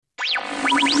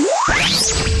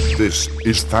This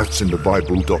is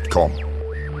that'sinthebible.com.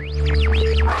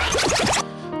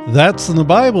 That's in the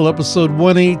Bible, episode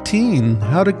 118,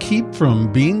 How to Keep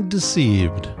from Being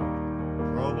Deceived.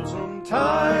 Troublesome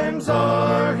times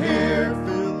are here,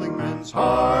 filling men's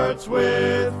hearts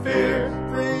with fear.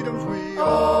 Freedoms we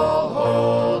all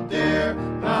hold dear,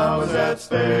 now is at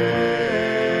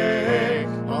stake.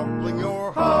 Humbling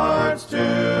your hearts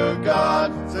to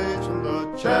God, saves from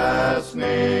the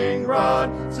chastening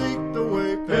rod. Seek the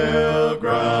way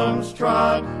pilgrims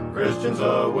trod, Christians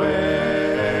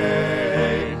away.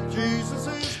 Jesus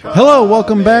is coming. Hello,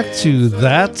 welcome back to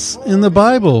That's in the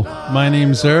Bible. My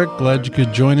name's Eric. Glad you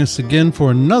could join us again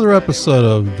for another episode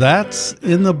of That's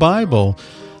in the Bible,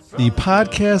 the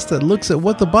podcast that looks at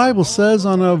what the Bible says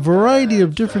on a variety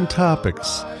of different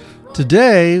topics.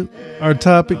 Today, our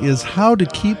topic is how to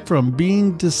keep from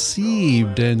being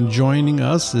deceived, and joining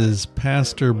us is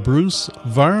Pastor Bruce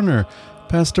Varner.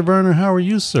 Pastor Varner, how are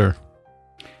you, sir?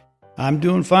 I'm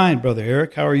doing fine, Brother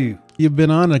Eric. How are you? You've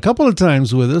been on a couple of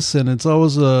times with us, and it's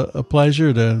always a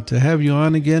pleasure to have you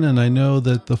on again, and I know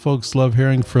that the folks love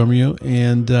hearing from you,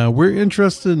 and we're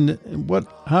interested in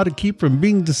how to keep from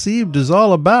being deceived is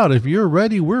all about. If you're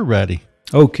ready, we're ready.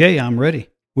 Okay, I'm ready.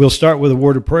 We'll start with a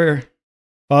word of prayer.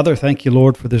 Father, thank you,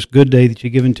 Lord, for this good day that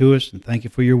you've given to us, and thank you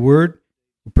for your word.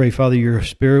 We pray, Father, your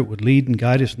Spirit would lead and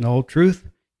guide us in all truth,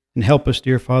 and help us,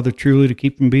 dear Father, truly to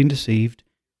keep from being deceived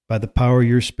by the power of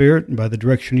your Spirit and by the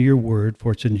direction of your word,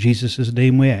 for it's in Jesus'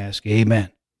 name we ask.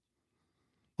 Amen.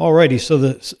 Alrighty, so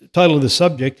the title of the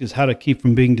subject is How to Keep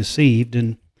from Being Deceived,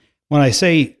 and when I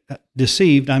say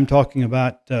deceived, I'm talking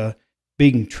about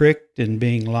being tricked and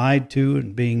being lied to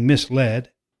and being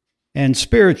misled, and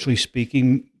spiritually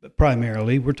speaking,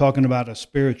 primarily, we're talking about a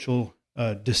spiritual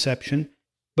deception,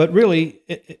 but really,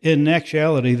 in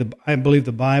actuality, I believe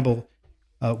the Bible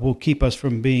will keep us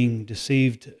from being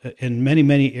deceived in many,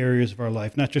 many areas of our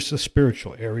life, not just the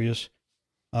spiritual areas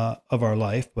of our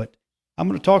life. But I'm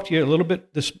going to talk to you a little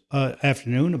bit this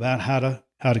afternoon about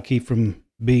how to keep from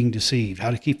being deceived,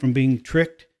 how to keep from being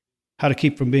tricked, how to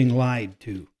keep from being lied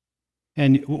to.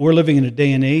 And we're living in a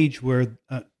day and age where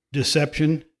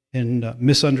deception and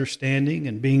misunderstanding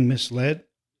and being misled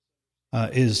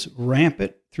is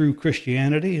rampant through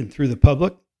Christianity and through the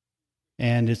public.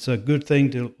 And it's a good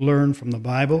thing to learn from the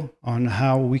Bible on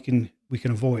how we can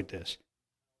avoid this.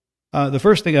 The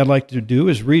first thing I'd like to do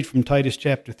is read from Titus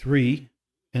chapter 3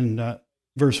 and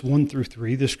verse 1 through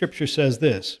 3. The scripture says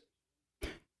this: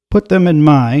 "Put them in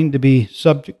mind to be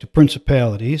subject to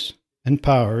principalities and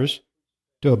powers,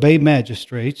 to obey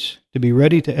magistrates, to be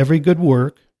ready to every good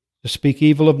work, to speak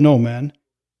evil of no man,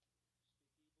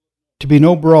 to be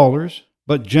no brawlers,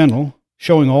 but gentle,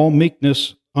 showing all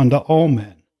meekness unto all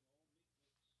men.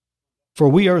 For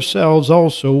we ourselves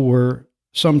also were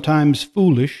sometimes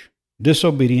foolish,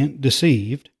 disobedient,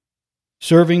 deceived,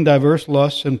 serving diverse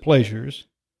lusts and pleasures,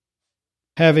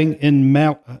 living in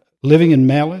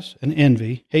malice and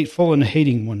envy, hateful and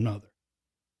hating one another."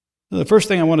 The first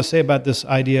thing I want to say about this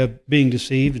idea of being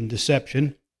deceived and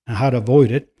deception and how to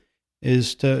avoid it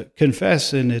is to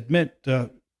confess and admit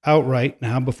outright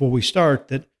now before we start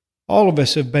that all of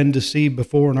us have been deceived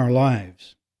before in our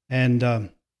lives. And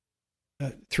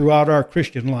throughout our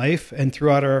Christian life and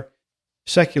throughout our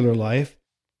secular life,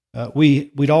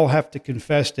 we'd all have to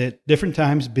confess at different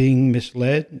times being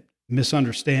misled,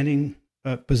 misunderstanding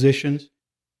positions,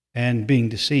 and being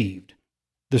deceived.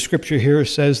 The scripture here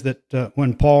says that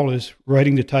when Paul is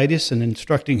writing to Titus and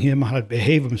instructing him how to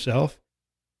behave himself,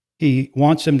 he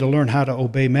wants him to learn how to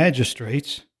obey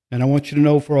magistrates. And I want you to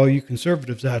know, for all you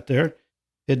conservatives out there,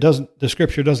 the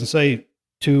scripture doesn't say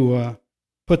to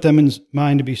put them in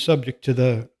mind to be subject to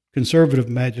the conservative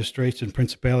magistrates and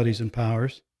principalities and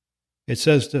powers. It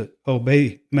says to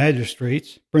obey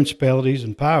magistrates, principalities,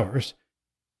 and powers,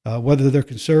 whether they're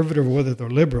conservative or whether they're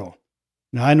liberal.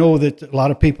 Now, I know that a lot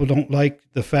of people don't like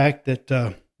the fact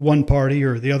that one party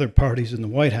or the other party's in the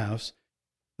White House.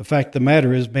 The fact of the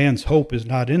matter is, man's hope is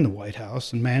not in the White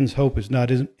House, and man's hope is not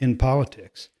in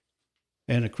politics.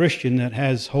 And a Christian that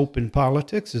has hope in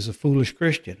politics is a foolish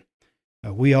Christian.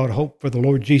 We ought to hope for the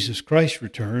Lord Jesus Christ's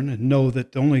return and know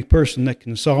that the only person that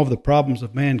can solve the problems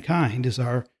of mankind is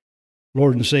our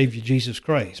Lord and Savior Jesus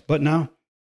Christ. But now,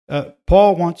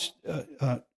 Paul wants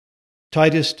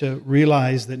Titus to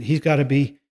realize that he's got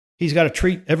to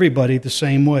treat everybody the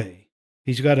same way.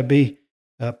 He's got to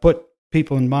put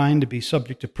people in mind to be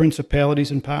subject to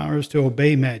principalities and powers, to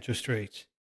obey magistrates.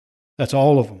 That's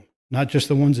all of them, not just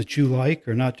the ones that you like,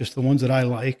 or not just the ones that I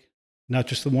like, not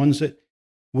just the ones that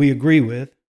we agree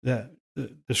with. The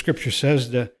scripture says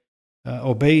to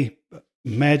obey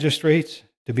magistrates,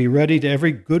 to be ready to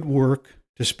every good work,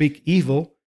 to speak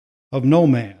evil of no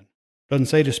man. Doesn't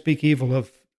say to speak evil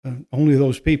of only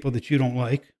those people that you don't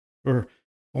like, or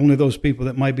only those people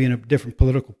that might be in a different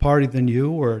political party than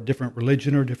you, or a different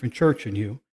religion or a different church than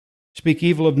you. Speak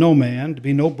evil of no man, to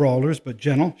be no brawlers, but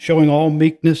gentle, showing all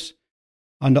meekness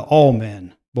unto all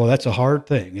men. Boy, that's a hard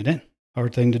thing, isn't it?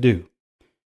 Hard thing to do.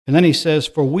 And then he says,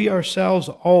 for we ourselves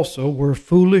also were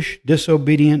foolish,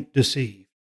 disobedient, deceived.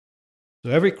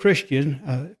 So every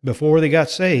Christian, before they got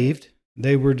saved,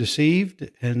 they were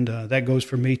deceived, and that goes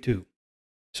for me too.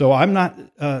 So I'm not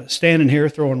standing here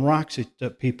throwing rocks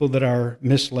at people that are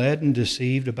misled and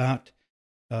deceived about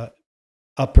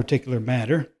a particular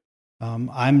matter.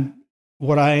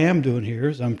 What I am doing here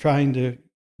is I'm trying to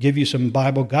give you some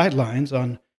Bible guidelines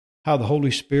on how the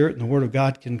Holy Spirit and the Word of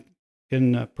God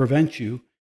can prevent you,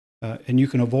 and you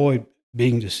can avoid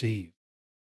being deceived.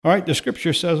 All right, the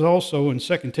Scripture says also in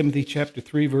 2 Timothy chapter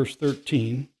 3, verse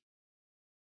 13,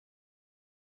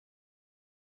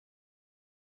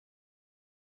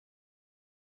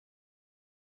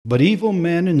 but evil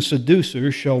men and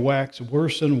seducers shall wax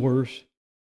worse and worse,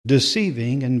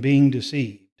 deceiving and being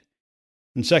deceived.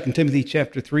 In 2 Timothy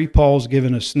chapter 3, Paul's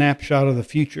given a snapshot of the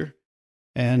future,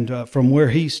 and from where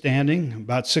he's standing,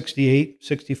 about 68,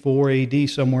 64 AD,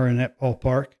 somewhere in that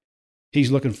ballpark,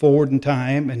 he's looking forward in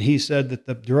time, and he said that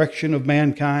the direction of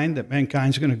mankind, that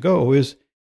mankind's going to go, is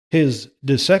his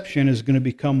deception is going to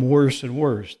become worse and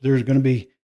worse. There's going to be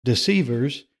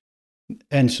deceivers,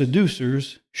 and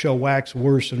seducers shall wax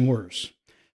worse and worse.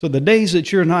 So the days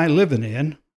that you and I living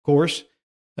in, of course,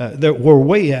 that we're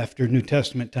way after New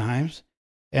Testament times,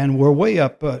 and we're way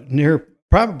up near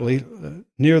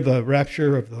the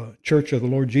rapture of the Church of the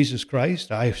Lord Jesus Christ.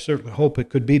 I certainly hope it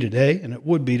could be today, and it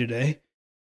would be today.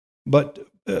 But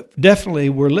definitely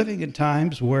we're living in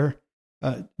times where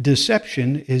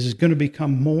deception is going to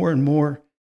become more and more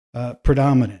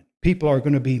predominant. People are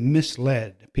going to be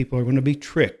misled. People are going to be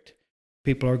tricked.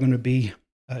 People are going to be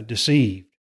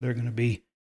deceived. They're going to be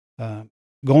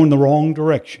going the wrong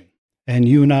direction. And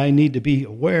you and I need to be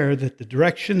aware that the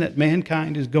direction that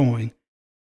mankind is going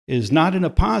is not in a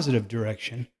positive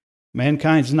direction.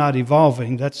 Mankind's not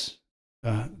evolving. That's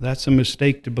a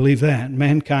mistake to believe that.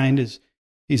 Mankind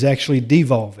he's actually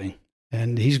devolving,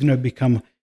 and he's going to become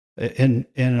in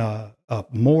a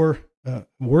more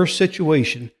worse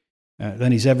situation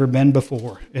than he's ever been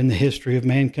before in the history of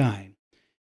mankind.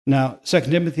 Now, 2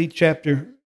 Timothy chapter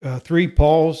 3,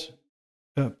 Paul's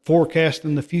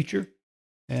forecasting the future.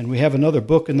 And we have another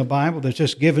book in the Bible that's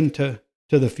just given to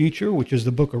the future, which is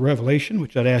the book of Revelation,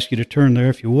 which I'd ask you to turn there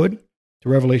if you would, to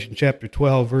Revelation chapter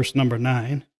 12, verse number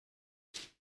 9.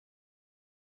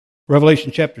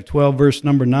 Revelation chapter 12, verse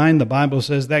number 9, the Bible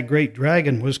says, that great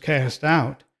dragon was cast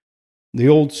out, the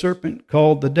old serpent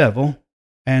called the devil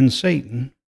and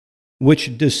Satan,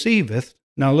 which deceiveth,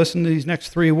 now listen to these next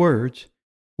three words,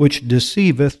 which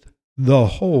deceiveth the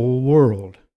whole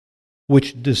world,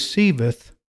 which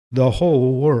deceiveth the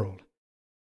whole world.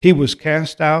 He was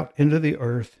cast out into the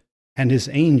earth, and his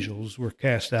angels were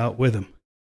cast out with him.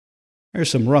 There's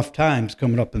some rough times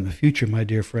coming up in the future, my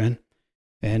dear friend.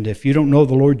 And if you don't know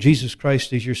the Lord Jesus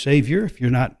Christ as your Savior, if you're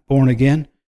not born again,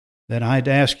 then I'd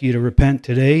ask you to repent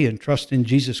today and trust in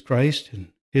Jesus Christ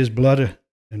and his blood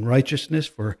and righteousness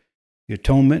for the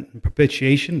atonement and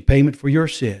propitiation, payment for your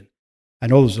sin. I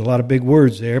know there's a lot of big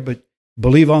words there, but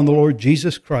believe on the Lord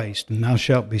Jesus Christ, and thou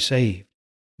shalt be saved.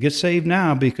 Get saved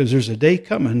now, because there's a day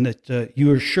coming that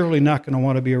you are surely not going to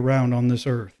want to be around on this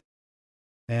earth.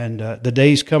 And the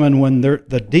day's coming when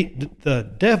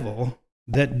the devil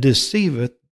that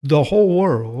deceiveth the whole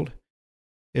world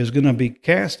is going to be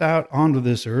cast out onto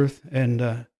this earth, and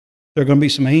there are going to be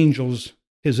some angels,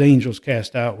 his angels,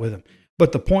 cast out with him.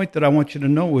 But the point that I want you to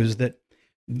know is that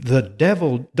the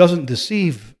devil doesn't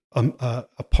deceive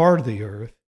a part of the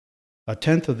earth, a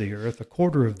tenth of the earth, a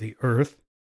quarter of the earth.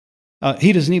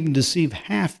 He doesn't even deceive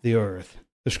half the earth.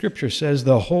 The Scripture says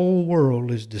the whole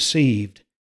world is deceived.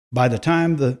 By the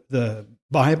time the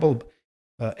Bible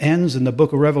ends in the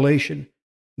book of Revelation,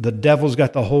 the devil's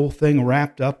got the whole thing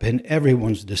wrapped up, and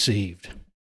everyone's deceived.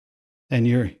 And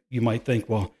you might think,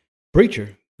 well,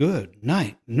 preacher, good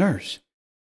night, nurse.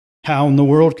 How in the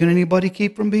world can anybody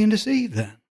keep from being deceived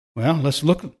then? Well, let's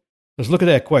look at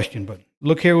that question. But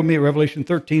look here with me at Revelation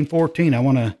 13:14. I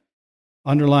want to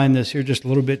underline this here just a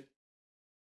little bit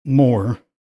more,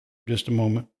 just a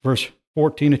moment. Verse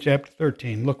 14 of chapter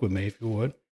 13. Look with me, if you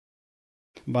would.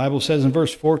 The Bible says in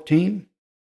verse 14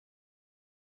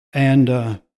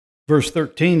 and verse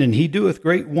 13, and he doeth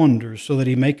great wonders, so that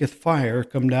he maketh fire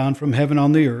come down from heaven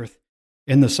on the earth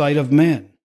in the sight of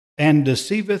men, and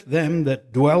deceiveth them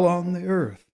that dwell on the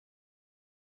earth.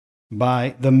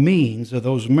 by the means of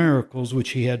those miracles which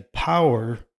he had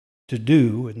power to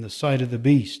do in the sight of the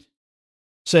beast,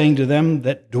 saying to them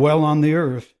that dwell on the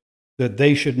earth that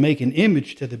they should make an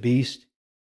image to the beast,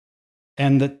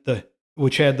 and that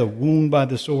which had the wound by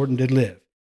the sword and did live.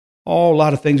 A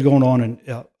lot of things going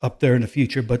on up there in the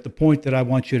future, but the point that I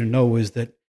want you to know is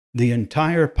that the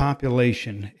entire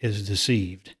population is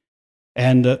deceived.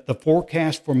 And the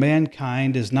forecast for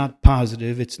mankind is not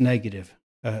positive, it's negative.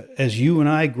 As you and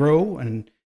I grow, and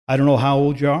I don't know how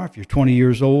old you are, if you're 20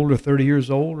 years old or 30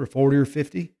 years old or 40 or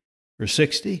 50 or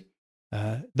 60,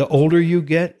 the older you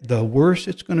get, the worse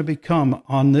it's going to become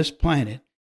on this planet,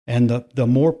 and the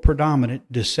more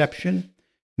predominant deception,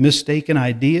 mistaken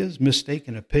ideas,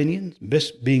 mistaken opinions,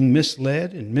 being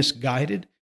misled and misguided.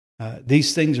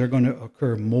 These things are going to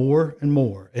occur more and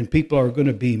more, and people are going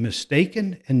to be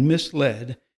mistaken and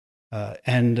misled.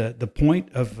 And the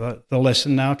point of the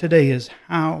lesson now today is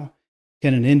how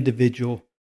can an individual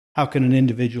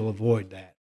avoid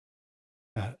that?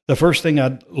 The first thing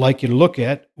I'd like you to look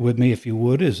at with me, if you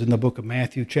would, is in the book of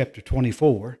Matthew chapter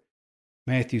 24.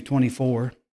 Matthew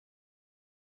 24.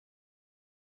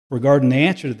 Regarding the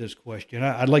answer to this question,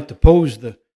 I'd like to pose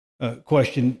the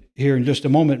question here in just a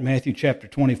moment. Matthew chapter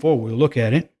 24, we'll look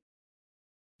at it.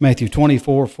 Matthew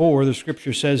 24:4, the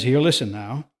scripture says here, listen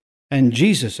now, and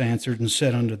Jesus answered and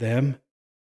said unto them,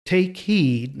 take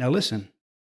heed, now listen,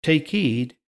 take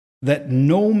heed that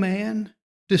no man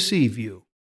deceive you.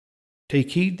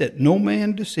 Take heed that no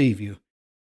man deceive you.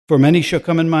 For many shall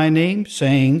come in my name,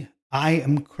 saying, I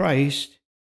am Christ,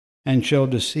 and shall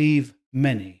deceive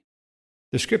many.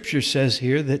 The scripture says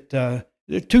here that there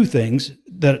are two things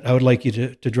that I would like you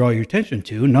to draw your attention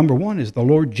to. Number one is the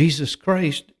Lord Jesus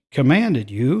Christ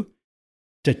commanded you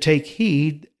to take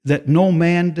heed that no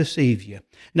man deceive you.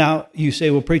 Now, you say,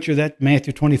 well, preacher, that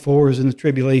Matthew 24 is in the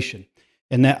tribulation.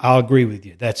 And that I'll agree with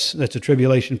you. That's a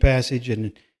tribulation passage,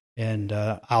 and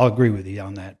I'll agree with you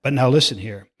on that. But now listen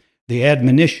here. The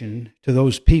admonition to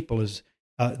those people is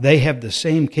they have the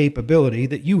same capability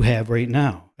that you have right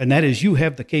now. And that is you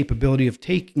have the capability of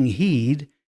taking heed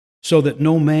so that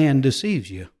no man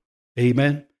deceives you.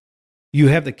 Amen? You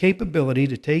have the capability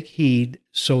to take heed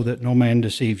so that no man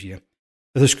deceives you.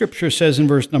 The scripture says in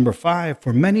verse number 5,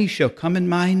 for many shall come in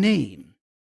my name.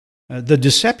 The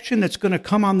deception that's going to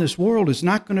come on this world is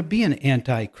not going to be an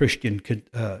anti-Christian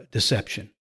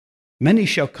deception. Many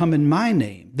shall come in my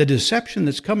name. The deception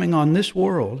that's coming on this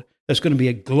world, that's going to be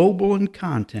a global in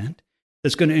content,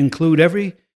 that's going to include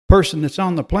every person that's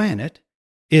on the planet,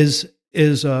 is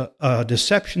a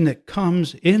deception that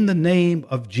comes in the name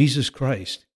of Jesus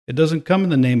Christ. It doesn't come in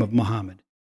the name of Muhammad.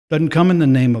 It doesn't come in the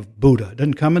name of Buddha. It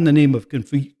doesn't come in the name of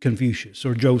Confucius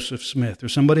or Joseph Smith or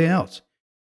somebody else.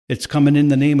 It's coming in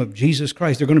the name of Jesus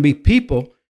Christ. There are going to be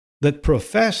people that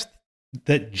profess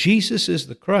that Jesus is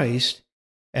the Christ,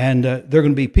 and there are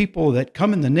going to be people that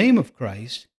come in the name of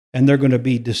Christ, and they're going to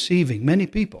be deceiving many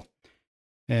people.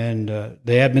 And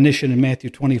the admonition in Matthew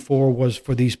 24 was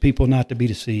for these people not to be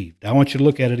deceived. I want you to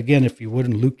look at it again, if you would,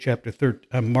 in Mark chapter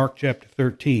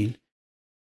 13.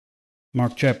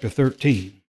 Mark chapter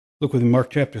 13. Look with me,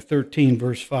 Mark chapter 13,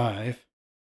 verse 5.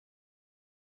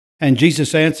 And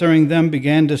Jesus answering them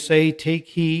began to say, take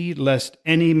heed lest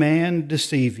any man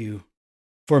deceive you,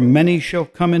 for many shall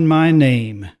come in my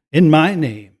name. In my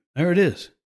name. There it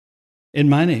is. In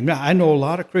my name. Now, I know a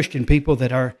lot of Christian people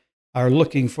that are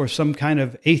looking for some kind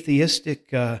of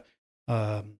atheistic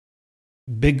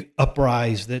big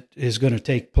uprise that is going to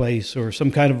take place, or some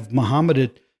kind of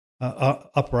Mohammedan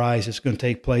uprise that's going to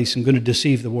take place and going to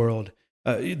deceive the world.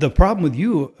 The problem with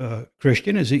you,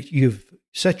 Christian, is that you've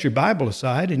set your Bible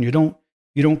aside and you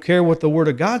don't care what the Word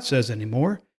of God says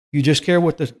anymore. You just care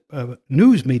what the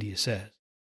news media says.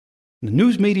 The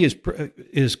news media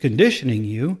is conditioning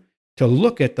you to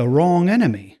look at the wrong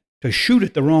enemy, to shoot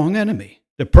at the wrong enemy,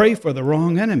 to pray for the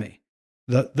wrong enemy.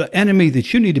 The enemy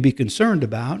that you need to be concerned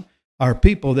about are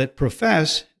people that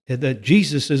profess that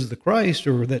Jesus is the Christ,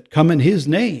 or that come in His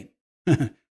name.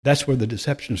 That's where the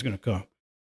deception is going to come.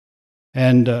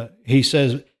 And he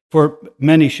says, for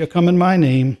many shall come in my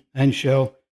name and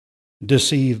shall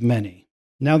deceive many.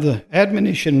 Now the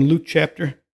admonition in Luke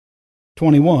chapter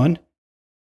 21,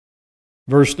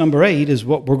 verse number 8 is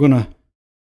what we're going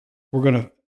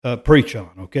to preach on,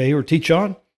 okay, or teach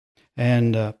on.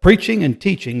 And preaching and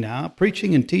teaching now,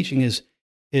 preaching and teaching is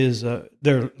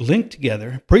they're linked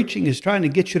together. Preaching is trying to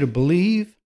get you to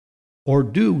believe or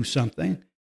do something.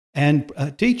 And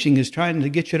teaching is trying to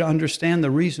get you to understand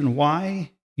the reason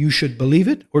why you should believe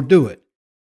it or do it.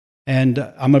 And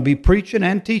I'm going to be preaching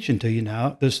and teaching to you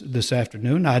now this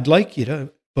afternoon. I'd like you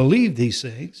to believe these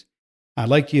things. I'd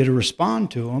like you to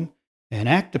respond to them. and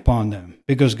act upon them,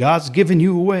 because God's given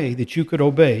you a way that you could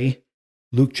obey.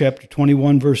 Luke chapter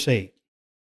 21, verse 8.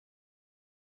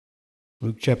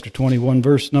 Luke chapter 21,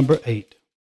 verse number 8.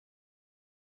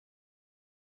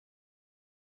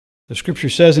 The scripture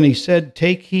says, and he said,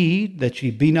 take heed that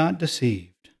ye be not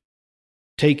deceived.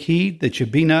 Take heed that ye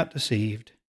be not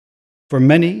deceived. For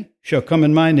many shall come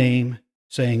in my name,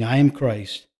 saying, I am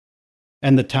Christ,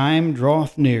 and the time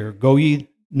draweth near. Go ye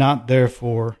not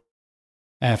therefore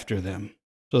after them.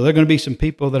 So there are going to be some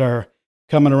people that are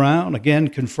coming around, again,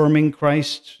 confirming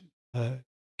Christ's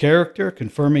character,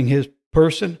 confirming his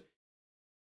person,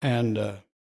 and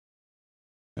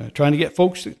trying to get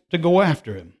folks to go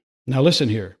after him. Now listen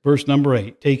here, verse number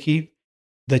 8. Take heed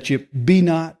that you be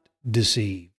not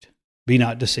deceived. Be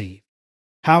not deceived.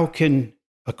 How can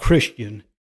a Christian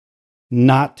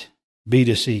not be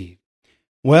deceived?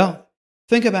 Well,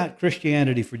 think about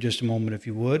Christianity for just a moment, if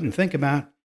you would, and think about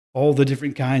all the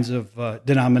different kinds of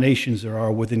denominations there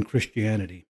are within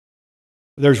Christianity.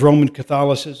 There's Roman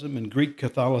Catholicism and Greek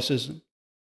Catholicism.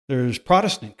 There's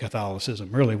Protestant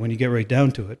Catholicism, really, when you get right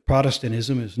down to it.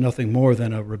 Protestantism is nothing more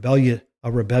than a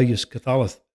rebellious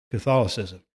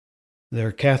Catholicism. There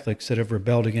are Catholics that have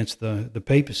rebelled against the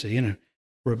papacy and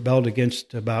rebelled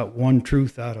against about one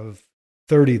truth out of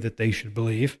 30 that they should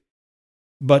believe.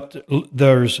 But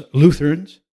there's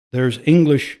Lutherans, there's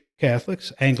English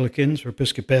Catholics, Anglicans or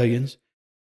Episcopalians,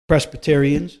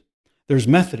 Presbyterians, there's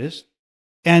Methodists,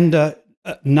 and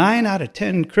 9 out of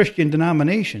 10 Christian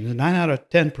denominations, 9 out of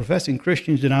 10 professing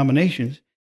Christian denominations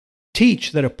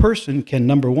teach that a person can,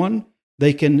 number one,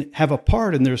 they can have a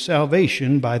part in their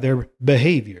salvation by their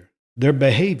behavior. Their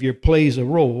behavior plays a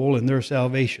role in their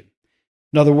salvation.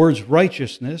 In other words,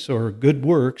 righteousness or good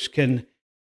works can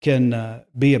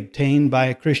be obtained by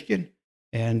a Christian,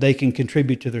 and they can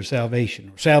contribute to their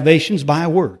salvation. Salvation's by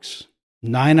works.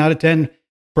 9 out of 10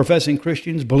 professing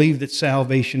Christians believe that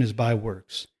salvation is by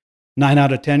works. 9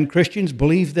 out of 10 Christians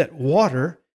believe that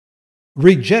water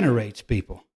regenerates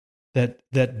people,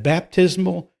 that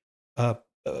baptismal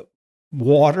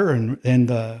water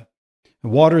and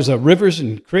waters of rivers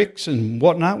and creeks and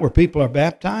whatnot where people are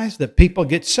baptized, that people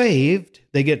get saved,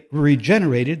 they get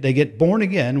regenerated, they get born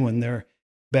again when they're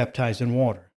baptized in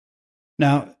water.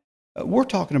 Now, we're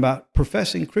talking about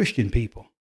professing Christian people.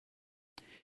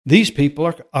 These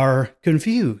people are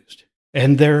confused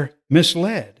and they're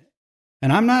misled.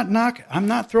 And I'm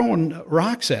not throwing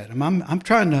rocks at them. I'm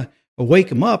trying to wake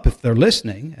them up if they're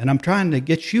listening, and I'm trying to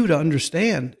get you to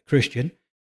understand, Christian,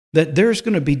 that there's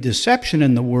going to be deception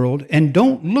in the world, and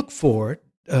don't look for it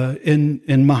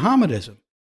in Mohammedanism.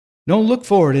 Don't look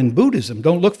for it in Buddhism.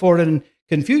 Don't look for it in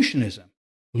Confucianism.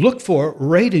 Look for it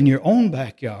right in your own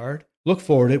backyard. Look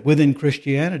for it within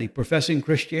Christianity, professing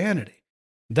Christianity.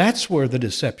 That's where the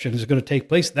deception is going to take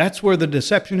place. That's where the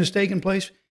deception is taking place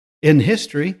in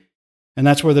history, and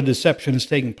that's where the deception is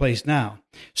taking place now.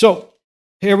 So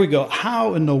here we go.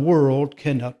 How in the world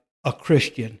can a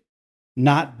Christian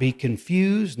not be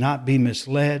confused, not be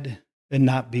misled, and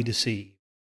not be deceived?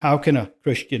 How can a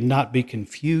Christian not be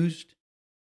confused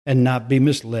and not be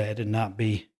misled and not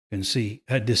be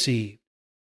deceived?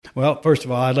 Well, first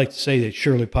of all, I'd like to say that it's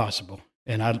surely possible,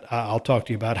 and I'll talk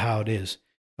to you about how it is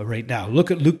right now. Look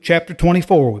at Luke chapter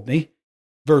 24 with me,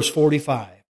 verse 45.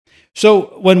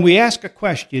 So when we ask a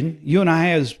question, you and I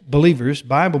as believers,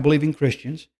 Bible-believing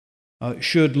Christians,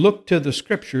 should look to the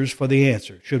Scriptures for the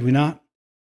answer, should we not?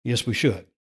 Yes, we should.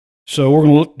 So we're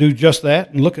going to do just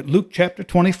that and look at Luke chapter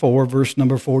 24, verse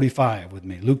number 45 with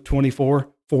me. Luke 24,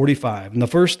 45. And the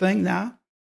first thing now,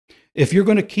 if you're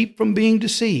going to keep from being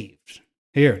deceived,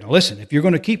 here, now listen, if you're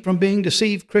going to keep from being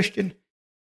deceived, Christian,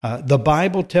 the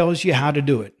Bible tells you how to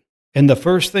do it. And the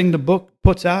first thing the book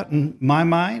puts out in my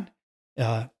mind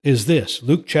is this.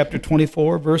 Luke chapter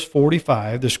 24, verse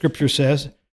 45, the Scripture says,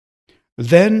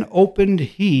 Then opened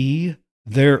he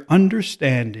their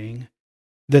understanding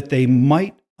that they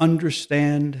might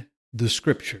understand the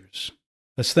Scriptures.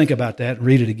 Let's think about that and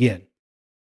read it again.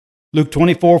 Luke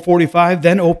 24, 45,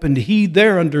 Then opened he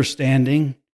their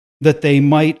understanding that they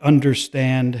might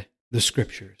understand the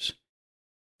Scriptures.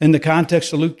 In the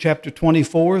context of Luke chapter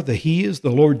 24, the he is the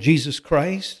Lord Jesus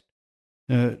Christ.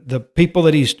 The people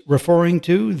that he's referring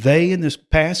to, they in this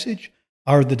passage,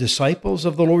 are the disciples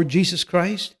of the Lord Jesus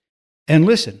Christ. And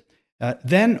listen,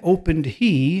 then opened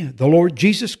he, the Lord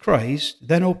Jesus Christ,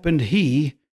 then opened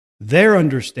he their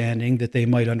understanding that they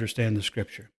might understand the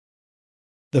Scripture.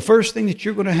 The first thing that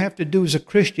you're going to have to do as a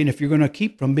Christian, if you're going to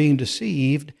keep from being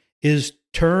deceived, is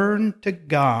turn to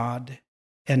God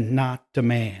and not to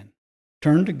man.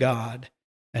 Turn to God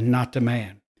and not to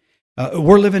man.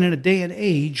 We're living in a day and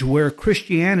age where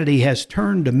Christianity has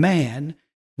turned to man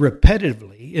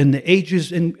repetitively in the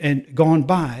ages and gone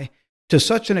by, to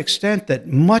such an extent that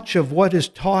much of what is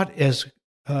taught as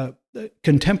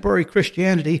contemporary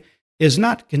Christianity is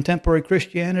not contemporary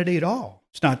Christianity at all.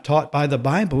 It's not taught by the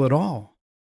Bible at all.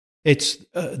 It's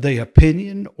the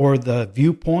opinion or the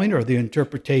viewpoint or the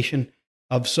interpretation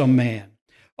of some man.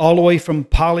 All the way from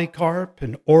Polycarp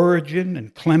and Origen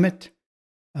and Clement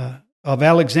of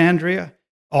Alexandria,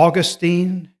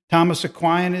 Augustine, Thomas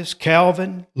Aquinas,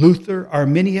 Calvin, Luther,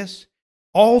 Arminius.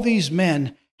 All these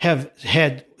men have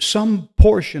had some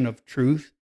portion of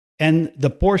truth, and the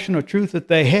portion of truth that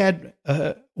they had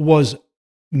was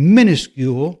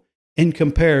minuscule in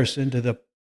comparison to the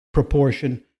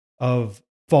proportion of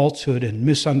falsehood and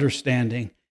misunderstanding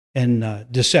and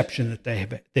deception that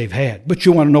they've had. But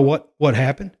you want to know what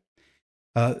happened?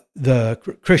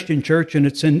 The Christian church in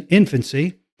its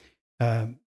infancy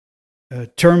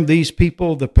termed these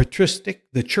people the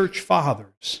patristic, the church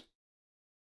fathers.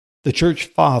 The church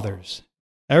fathers.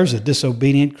 There's a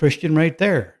disobedient Christian right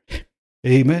there.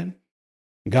 Amen.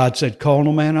 God said, call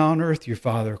no man on earth your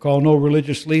father. Call no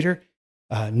religious leader,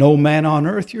 no man on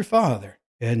earth your father.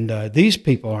 And these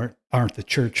people aren't the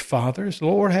church fathers.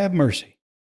 Lord have mercy.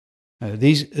 One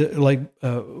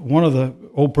of the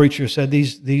old preachers said,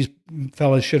 these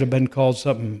fellas should have been called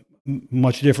something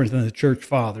much different than the church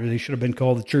fathers. They should have been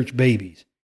called the church babies.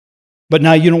 But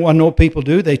now you don't want to know what people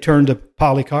do. They turn to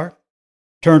Polycarp,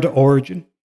 turn to Origen,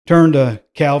 turn to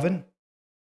Calvin,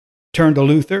 turn to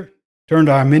Luther, turn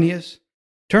to Arminius,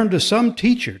 turn to some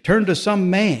teacher, turn to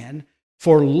some man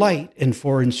for light and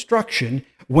for instruction,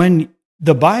 when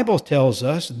the Bible tells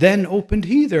us, then opened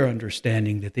he their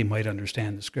understanding that they might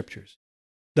understand the Scriptures.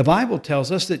 The Bible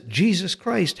tells us that Jesus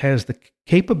Christ has the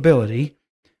capability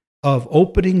of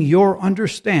opening your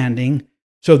understanding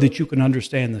so that you can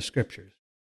understand the Scriptures.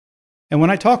 And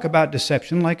when I talk about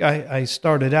deception, like I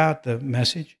started out the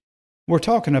message, we're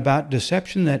talking about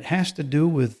deception that has to do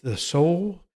with the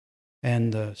soul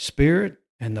and the spirit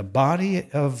and the body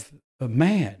of a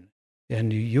man.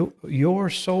 And your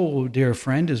soul, dear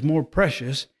friend, is more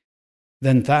precious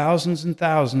than thousands and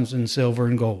thousands in silver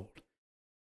and gold.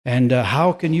 And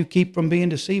how can you keep from being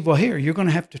deceived? Well, here, you're going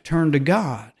to have to turn to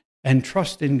God and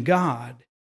trust in God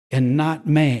and not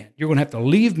man. You're going to have to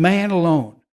leave man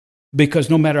alone, because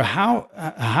no matter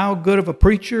how good of a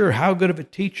preacher or how good of a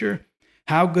teacher,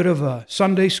 how good of a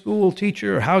Sunday school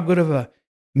teacher or how good of a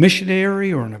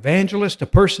missionary or an evangelist a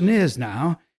person is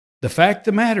now, the fact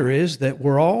of the matter is that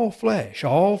we're all flesh.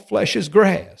 All flesh is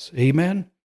grass. Amen?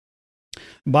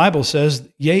 The Bible says,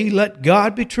 yea, let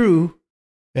God be true,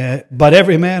 but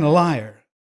every man a liar.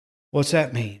 What's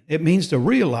that mean? It means to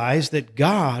realize that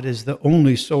God is the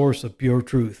only source of pure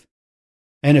truth.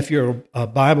 And if you're a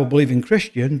Bible-believing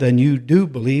Christian, then you do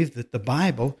believe that the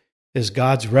Bible is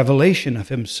God's revelation of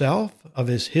himself, of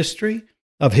his history,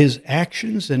 of his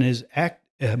actions, and his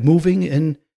moving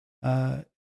in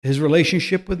his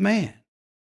relationship with man.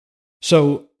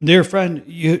 So, dear friend,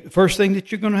 first thing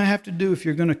that you're going to have to do if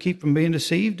you're going to keep from being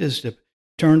deceived is to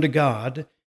turn to God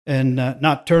and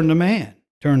not turn to man.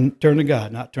 Turn to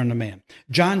God, not turn to man.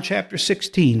 John chapter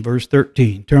 16, verse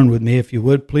 13. Turn with me, if you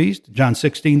would, please, to John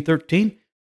 16, 13.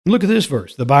 Look at this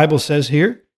verse. The Bible says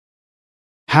here,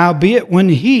 howbeit when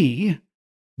he,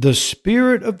 the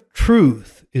Spirit of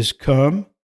truth, is come,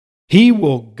 he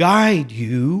will guide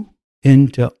you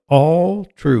into all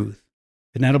truth.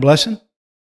 Isn't that a blessing?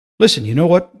 Listen, you know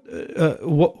what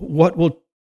will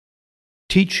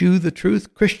teach you the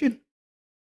truth, Christian?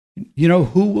 You know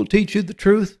who will teach you the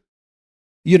truth?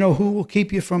 You know who will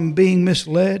keep you from being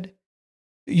misled?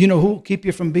 You know who will keep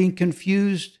you from being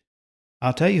confused?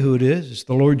 I'll tell you who it is. It's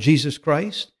the Lord Jesus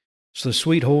Christ. It's the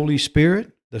sweet Holy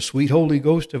Spirit, the sweet Holy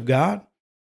Ghost of God.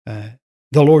 The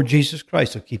Lord Jesus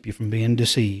Christ will keep you from being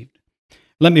deceived.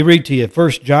 Let me read to you 1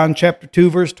 John chapter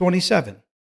 2, verse 27.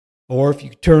 Or if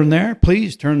you turn there,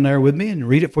 please turn there with me and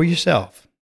read it for yourself.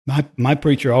 My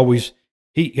preacher always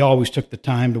took the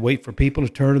time to wait for people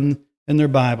to turn in their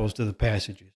Bibles to the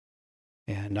passages.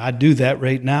 And I do that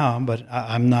right now, but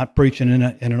I'm not preaching in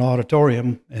an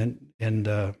auditorium, and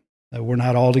we're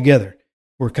not all together.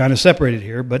 We're kind of separated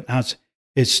here, but now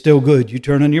it's still good. You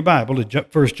turn in your Bible to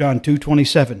 1 John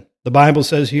 2:27. The Bible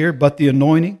says here, but the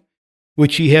anointing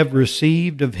which ye have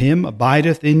received of him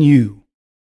abideth in you,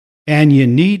 and ye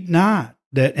need not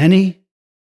that any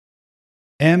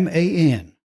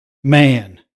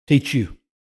man teach you.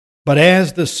 But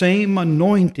as the same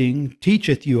anointing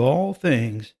teacheth you all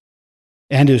things,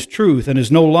 and is truth, and is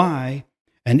no lie,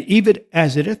 and even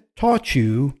as it hath taught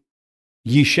you,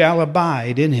 ye shall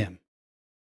abide in him.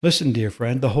 Listen, dear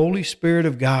friend, the Holy Spirit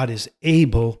of God is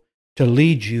able to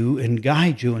lead you and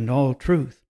guide you in all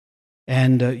truth.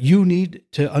 And you need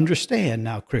to understand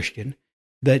now, Christian,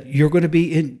 that you're going to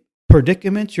be in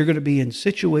predicaments, you're going to be in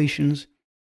situations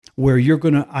where you're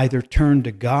going to either turn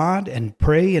to God and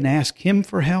pray and ask Him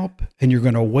for help, and you're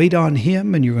going to wait on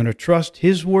Him, and you're going to trust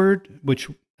His word, which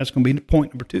that's going to be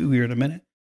point number 2 here in a minute,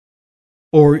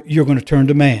 or you're going to turn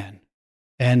to man.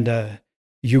 And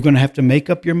you're going to have to make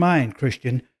up your mind,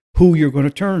 Christian, who you're going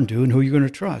to turn to and who you're going to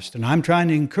trust. And I'm trying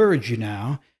to encourage you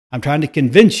now. I'm trying to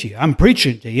convince you. I'm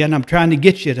preaching to you, and I'm trying to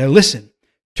get you to listen.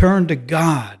 Turn to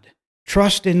God.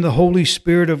 Trust in the Holy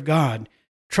Spirit of God.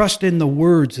 Trust in the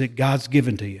words that God's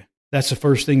given to you. That's the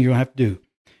first thing you'll have to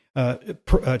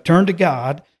do. Turn to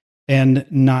God and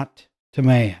not to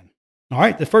man. All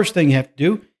right, the first thing you have to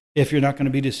do, if you're not going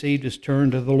to be deceived, is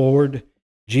turn to the Lord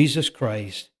Jesus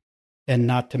Christ and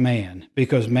not to man.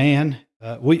 Because man,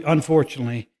 we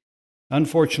unfortunately,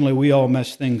 we all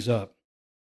mess things up.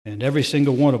 And every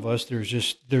single one of us, there's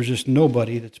just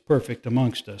nobody that's perfect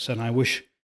amongst us. And I wish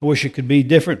it could be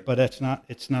different, but it's not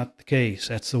the case.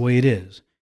 That's the way it is.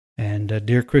 And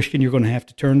dear Christian, you're going to have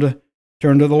to turn to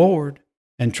the Lord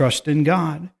and trust in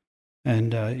God.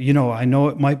 And I know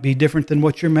it might be different than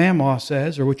what your mama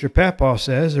says, or what your papa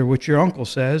says, or what your uncle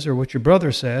says, or what your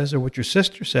brother says, or what your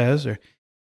sister says, or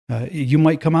you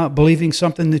might come out believing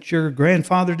something that your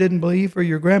grandfather didn't believe, or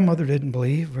your grandmother didn't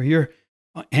believe, or your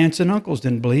aunts and uncles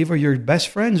didn't believe, or your best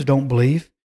friends don't believe.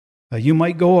 You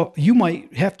might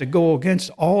have to go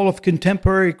against all of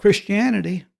contemporary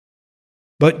Christianity,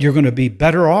 but you're going to be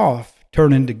better off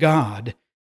turning to God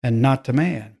and not to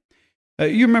man.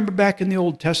 You remember back in the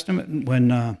Old Testament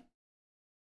when I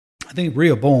think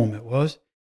Rehoboam it was,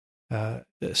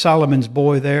 Solomon's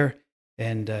boy there,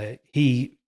 and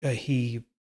he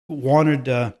wanted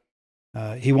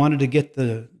to get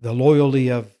the loyalty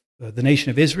of the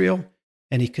nation of Israel.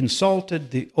 And he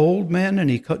consulted the old men and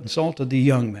he consulted the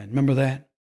young men. Remember that?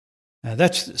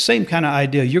 That's the same kind of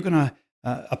idea.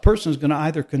 A person's going to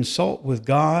either consult with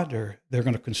God or they're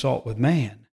going to consult with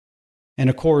man. And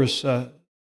of course,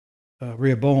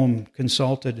 Rehoboam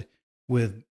consulted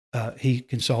with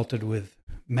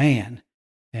man,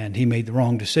 and he made the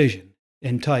wrong decision.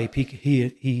 In type,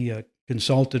 he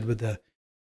consulted with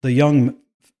the young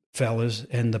fellas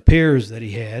and the peers that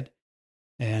he had,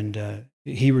 and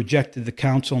he rejected the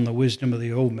counsel and the wisdom of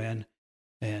the old men.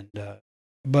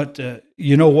 But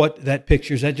you know what that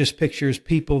pictures? That just pictures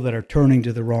people that are turning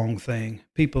to the wrong thing.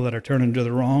 People that are turning to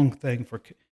the wrong thing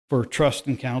for trust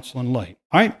and counsel and light.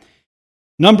 All right.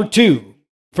 Number 2.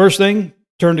 First thing,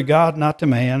 turn to God, not to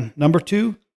man. Number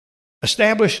 2,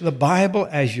 establish the Bible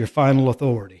as your final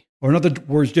authority. Or in other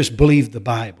words, just believe the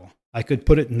Bible. I could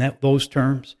put it in those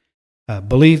terms.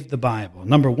 Believe the Bible.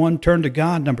 Number 1, turn to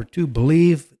God. Number 2,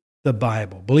 believe the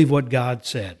Bible. Believe what God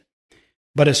said.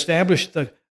 But establish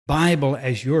the Bible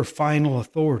as your final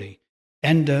authority.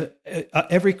 And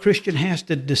every Christian has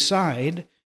to decide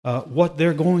what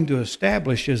they're going to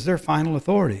establish as their final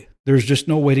authority. There's just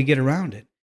no way to get around it.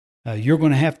 You're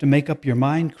going to have to make up your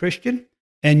mind, Christian,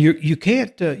 and you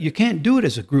can't do it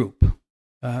as a group.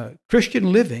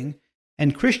 Christian living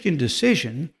and Christian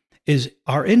decision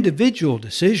are individual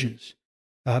decisions.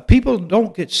 People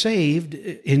don't get saved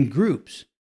in groups.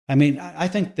 I mean, I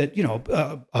think that,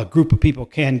 a group of people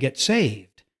can get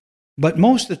saved. But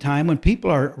most of the time when people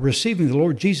are receiving the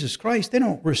Lord Jesus Christ, they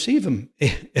don't receive Him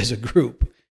as a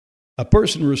group. A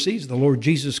person receives the Lord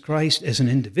Jesus Christ as an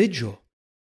individual.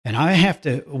 And I have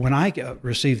to, when I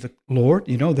received the Lord,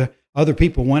 the other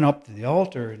people went up to the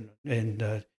altar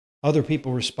and other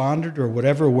people responded or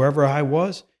whatever, wherever I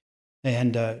was.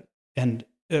 And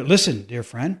listen, dear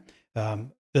friend,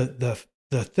 the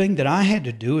thing that I had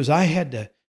to do is I had to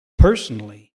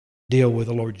personally deal with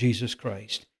the Lord Jesus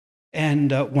Christ.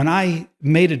 And when I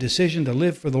made a decision to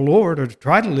live for the Lord, or to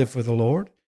try to live for the Lord,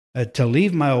 to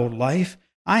leave my old life,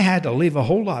 I had to leave a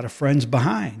whole lot of friends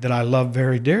behind that I love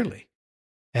very dearly.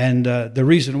 And the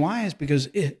reason why is because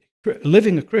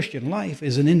living a Christian life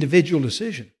is an individual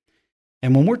decision.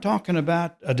 And when we're talking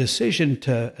about a decision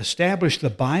to establish the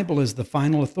Bible as the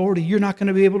final authority, you're not going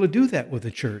to be able to do that with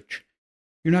a church.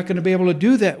 You're not going to be able to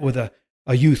do that with a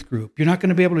youth group. You're not going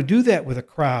to be able to do that with a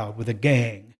crowd, with a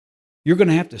gang. You're going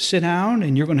to have to sit down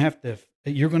and you're going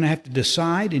to have to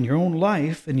decide in your own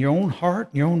life, in your own heart,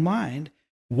 in your own mind,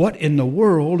 what in the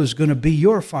world is going to be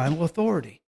your final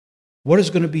authority. What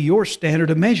is going to be your standard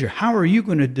of measure? How are you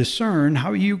going to discern? How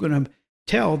are you going to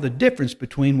tell the difference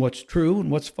between what's true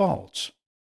and what's false?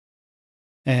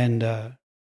 And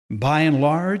by and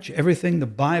large, everything the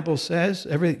Bible says,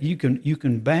 you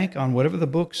can bank on whatever the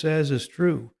book says is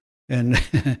true. And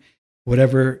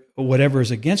whatever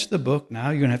is against the book, now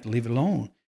you're going to have to leave it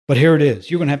alone. But here it is.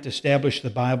 You're going to have to establish the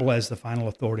Bible as the final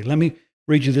authority. Let me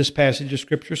read you this passage of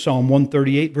Scripture, Psalm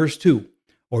 138, verse 2.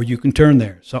 Or you can turn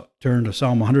there. So, turn to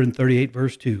Psalm 138,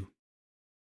 verse 2.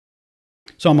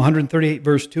 Psalm 138,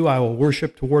 verse 2, I will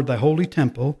worship toward thy holy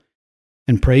temple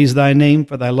and praise thy name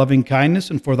for thy loving kindness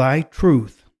and for thy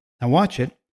truth. Now watch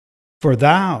it. For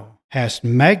thou hast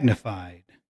magnified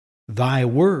thy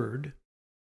word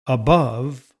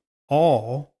above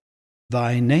all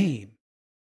thy name.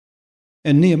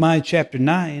 In Nehemiah chapter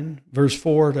 9, verse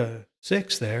 4 to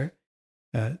 6 there,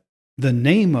 the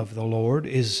name of the Lord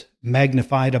is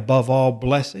magnified above all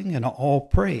blessing and all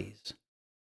praise.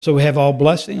 So we have all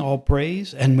blessing, all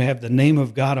praise, and we have the name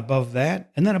of God above that.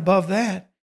 And then above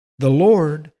that, the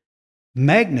Lord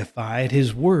magnified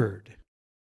his word.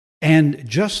 And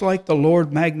just like the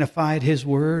Lord magnified his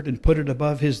word and put it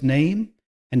above his name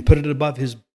and put it above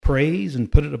his praise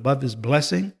and put it above his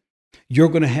blessing, you're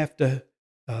going to have to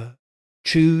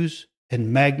choose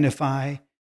and magnify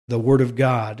the word of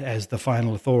God as the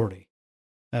final authority.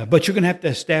 But you're going to have to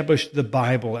establish the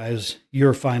Bible as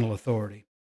your final authority.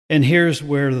 And here's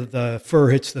where the fur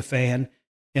hits the fan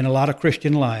in a lot of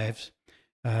Christian lives.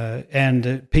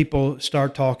 And people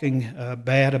start talking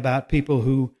bad about people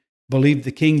who believe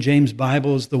the King James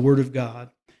Bible is the Word of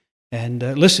God. And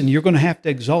listen, you're going to have to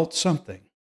exalt something.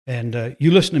 And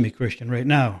you listen to me, Christian, right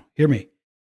now. Hear me.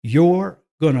 You're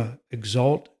going to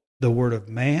exalt the word of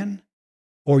man,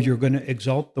 or you're going to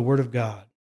exalt the word of God.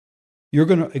 You're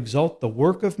going to exalt the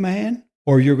work of man,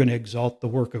 or you're going to exalt the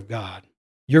work of God.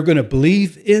 You're going to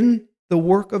believe in the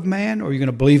work of man, or you're going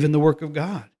to believe in the work of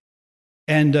God.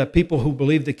 And people who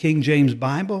believe the King James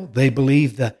Bible, they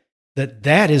believe that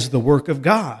is the work of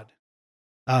God.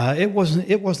 It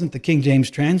wasn't the King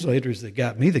James translators that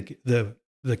got me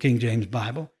the King James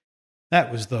Bible.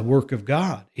 That was the work of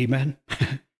God. Amen.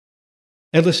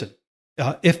 And listen,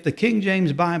 if the King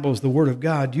James Bible is the Word of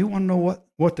God, do you want to know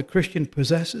what the Christian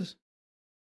possesses?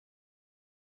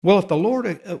 Well, if the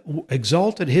Lord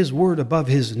exalted His Word above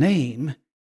His name,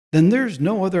 then there's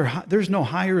no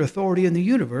higher authority in the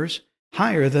universe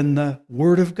higher than the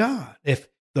Word of God. If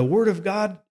the Word of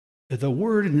God, the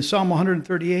Word in Psalm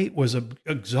 138 was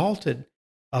exalted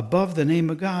above the name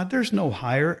of God, there's no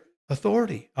higher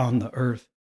authority on the earth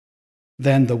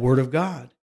than the Word of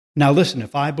God. Now listen,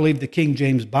 if I believe the King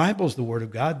James Bible is the Word of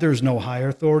God, there's no higher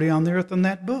authority on the earth than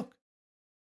that book.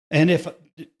 And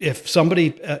if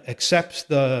somebody accepts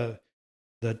the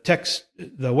text,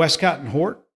 the Westcott and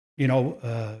Hort,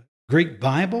 Greek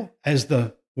Bible as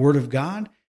the Word of God,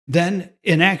 then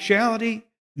in actuality,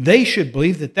 they should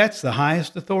believe that that's the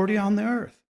highest authority on the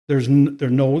earth. There's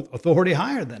no authority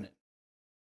higher than it.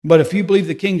 But if you believe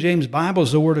the King James Bible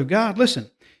is the Word of God, listen,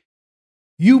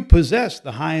 you possess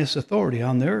the highest authority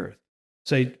on the earth.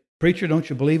 Say, preacher, don't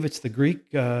you believe it's the Greek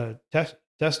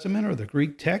Testament or the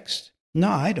Greek text? No,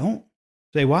 I don't.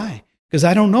 Say, why? Because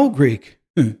I don't know Greek.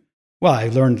 Well, I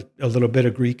learned a little bit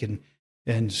of Greek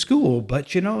in school,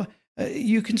 but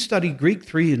you can study Greek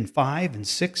 3 and 5 and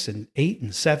 6 and 8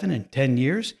 and 7 and 10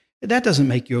 years. That doesn't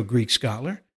make you a Greek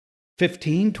scholar.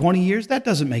 15, 20 years, that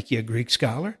doesn't make you a Greek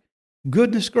scholar.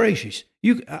 Goodness gracious.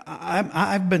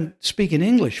 I've been speaking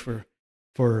English for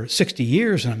 60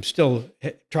 years, and I'm still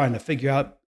trying to figure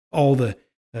out all the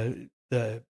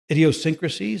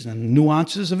idiosyncrasies and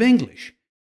nuances of English.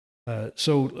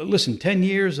 So listen, 10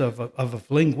 years of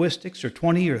linguistics or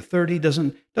 20 or 30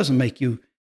 doesn't make you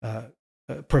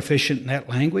proficient in that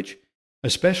language,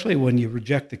 especially when you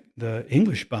reject the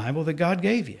English Bible that God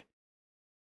gave you.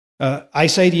 I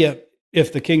say to you,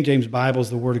 if the King James Bible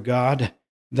is the Word of God,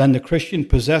 then the Christian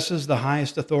possesses the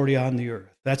highest authority on the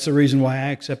earth. That's the reason why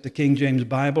I accept the King James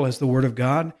Bible as the Word of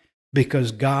God,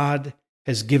 because God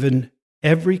has given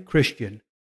every Christian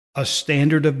a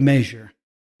standard of measure,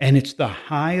 and it's the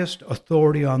highest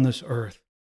authority on this earth.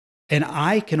 And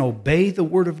I can obey the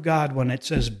Word of God when it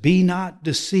says, be not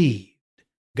deceived.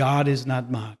 God is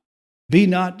not mocked. Be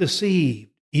not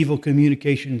deceived. Evil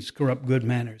communications corrupt good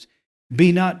manners.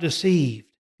 Be not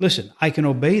deceived. Listen, I can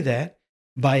obey that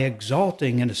by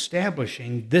exalting and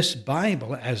establishing this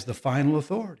Bible as the final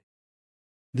authority.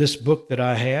 This book that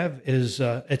I have is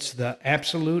it's the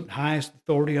absolute highest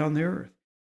authority on the earth.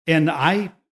 And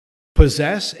I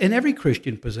possess, and every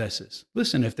Christian possesses.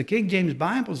 Listen, if the King James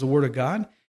Bible is the Word of God,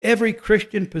 every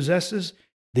Christian possesses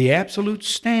the absolute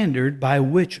standard by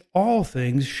which all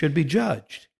things should be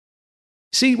judged.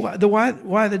 See why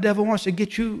the devil wants to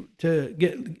get you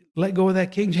to let go of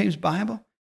that King James Bible?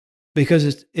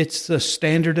 Because it's the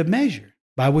standard of measure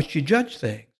by which you judge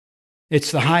things.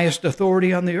 It's the highest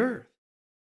authority on the earth.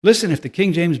 Listen, if the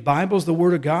King James Bible is the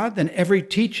Word of God, then every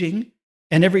teaching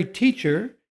and every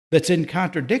teacher that's in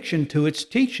contradiction to its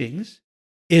teachings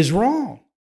is wrong.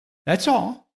 That's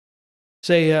all.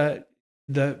 Say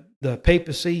the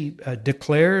papacy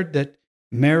declared that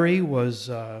Mary was,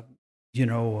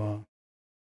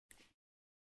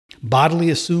 bodily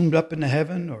assumed up into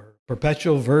heaven, or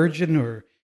perpetual virgin, or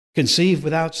conceived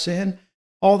without sin.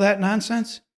 All that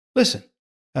nonsense. Listen.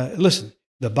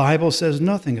 The Bible says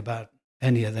nothing about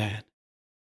any of that.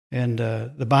 And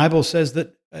the Bible says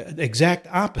that exact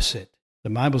opposite. The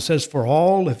Bible says, for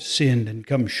all have sinned and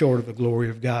come short of the glory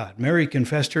of God. Mary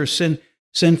confessed her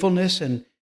sinfulness in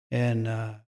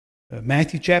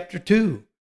Matthew chapter 2.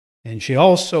 And she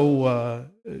also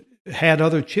had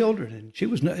other children. And she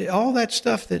was all that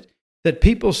stuff that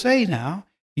people say now.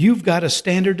 You've got a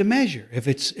standard to measure.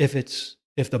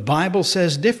 If the Bible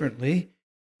says differently,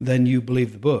 then you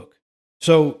believe the book.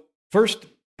 So first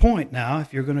point now,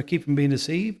 if you're going to keep from being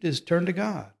deceived, is turn to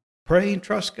God. Pray and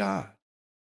trust God.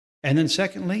 And then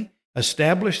secondly,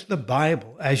 establish the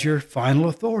Bible as your final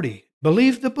authority.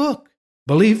 Believe the book.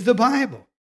 Believe the Bible.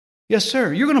 Yes,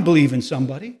 sir. You're going to believe in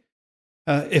somebody.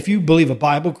 If you believe a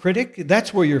Bible critic,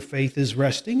 that's where your faith is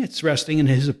resting. It's resting in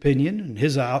his opinion and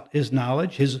his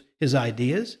knowledge, his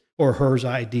ideas, or her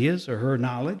ideas, or her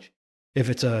knowledge. If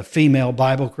it's a female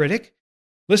Bible critic,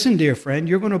 listen, dear friend,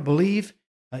 you're going to believe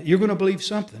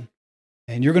something,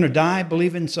 and you're going to die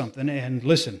believing something. And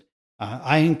listen,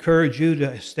 I encourage you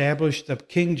to establish the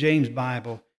King James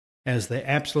Bible as the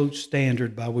absolute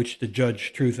standard by which to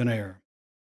judge truth and error.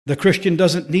 The Christian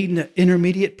doesn't need an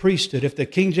intermediate priesthood. If the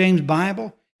King James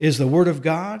Bible is the Word of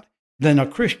God, then a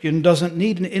Christian doesn't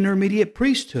need an intermediate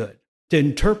priesthood to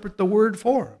interpret the Word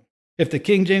for him. If the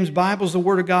King James Bible is the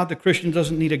Word of God, the Christian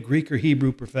doesn't need a Greek or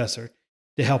Hebrew professor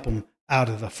to help him out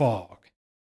of the fog.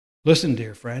 Listen,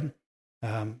 dear friend,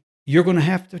 you're going to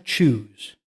have to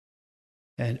choose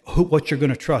and what you're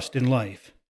going to trust in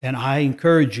life. And I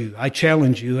encourage you, I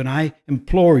challenge you, and I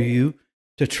implore you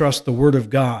to trust the Word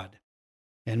of God.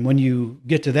 And when you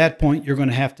get to that point, you're going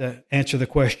to have to answer the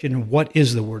question, what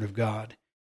is the Word of God?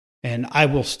 And I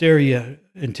will steer you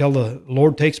until the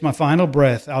Lord takes my final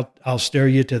breath. I'll steer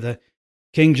you to the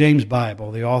King James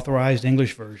Bible, the Authorized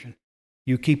English Version.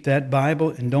 You keep that Bible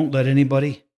and don't let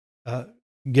anybody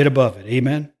get above it.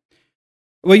 Amen?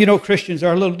 Well, Christians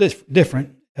are a little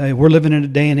different. We're living in a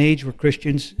day and age where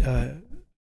Christians,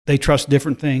 they trust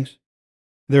different things.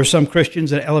 There are some Christians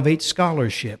that elevate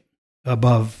scholarship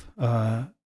above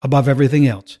everything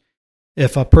else.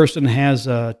 If a person has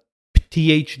a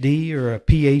THD or a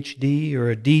PhD or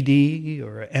a DD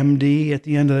or a MD at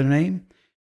the end of their name,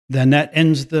 then that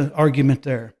ends the argument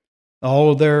there.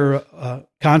 All of their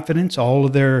confidence, all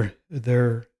of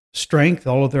their strength,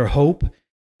 all of their hope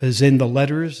is in the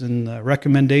letters and the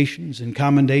recommendations and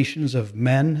commendations of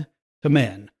men to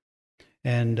men.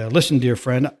 And listen, dear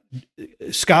friend,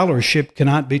 scholarship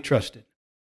cannot be trusted.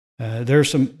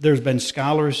 There's been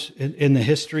scholars in the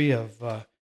history of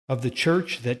the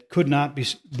church that could not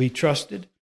be trusted,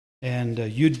 and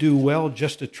you do well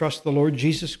just to trust the Lord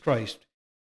Jesus Christ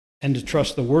and to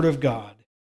trust the Word of God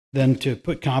than to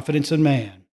put confidence in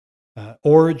man.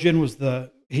 Origen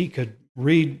he could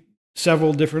read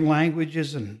several different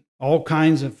languages, and all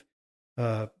kinds of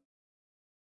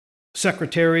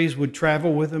secretaries would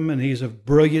travel with him, and he's a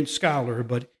brilliant scholar,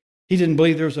 but he didn't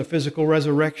believe there was a physical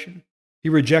resurrection. He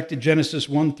rejected Genesis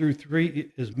 1 through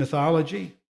 3 as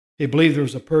mythology. He believed there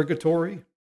was a purgatory.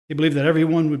 He believed that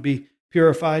everyone would be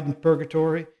purified in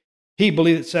purgatory. He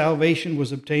believed that salvation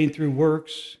was obtained through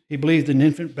works. He believed in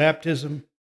infant baptism.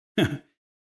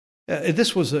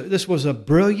 This was a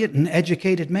brilliant and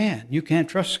educated man. You can't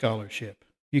trust scholarship.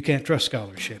 You can't trust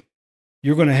scholarship.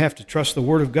 You're going to have to trust the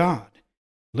Word of God.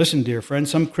 Listen, dear friends,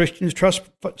 some Christians trust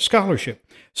scholarship.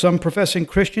 Some professing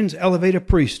Christians elevate a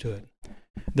priesthood.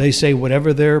 They say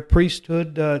whatever their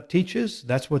priesthood teaches,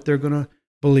 that's what they're going to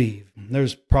believe.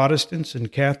 There's Protestants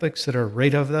and Catholics that are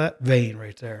right of that vein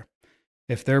right there.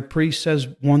 If their priest says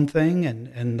one thing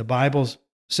and the Bible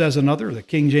says another, the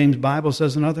King James Bible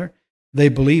says another, they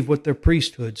believe what their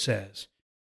priesthood says.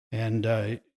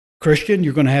 And Christian,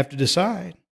 you're going to have to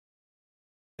decide.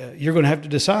 You're going to have to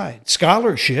decide.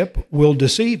 Scholarship will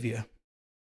deceive you.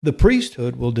 The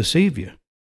priesthood will deceive you.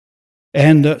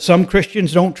 And some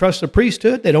Christians don't trust the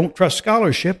priesthood. They don't trust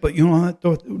scholarship, but you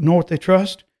know what they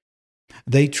trust?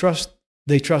 They trust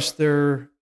their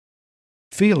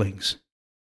feelings.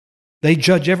 They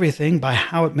judge everything by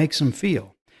how it makes them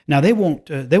feel. Now they won't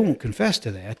confess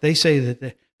to that. They say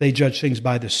that they judge things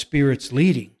by the Spirit's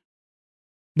leading.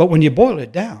 But when you boil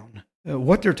it down,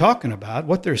 what they're talking about,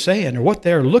 what they're saying, or what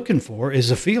they're looking for is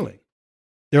a feeling.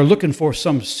 They're looking for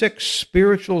some sick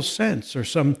spiritual sense or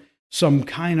some some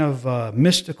kind of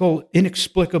mystical,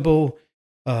 inexplicable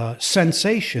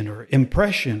sensation or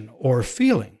impression or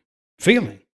feeling.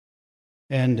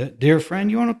 And dear friend,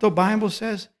 you know what the Bible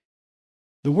says?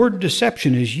 The word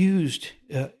deception is used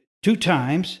 2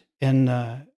 times in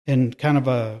kind of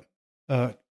a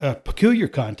peculiar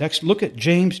context. Look at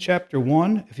James chapter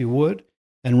 1, if you would,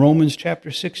 and Romans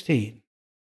chapter 16.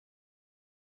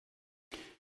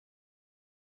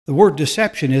 The word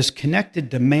deception is connected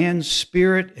to man's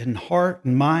spirit and heart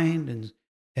and mind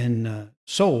and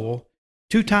soul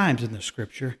 2 times in the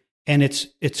Scripture, and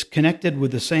it's connected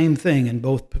with the same thing in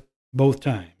both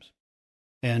times.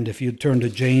 And if you turn to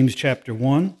James chapter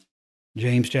 1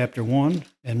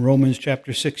 and Romans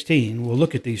chapter 16, we'll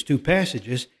look at these 2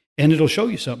 passages, and it'll show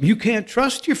you something. You can't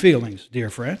trust your feelings,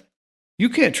 dear friend. You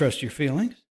can't trust your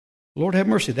feelings. Lord have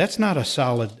mercy. That's not a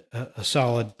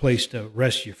solid place to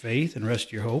rest your faith and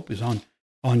rest your hope, is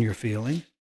on your feelings.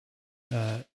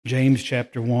 James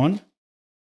chapter 1,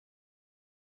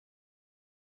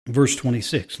 verse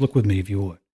 26. Look with me if you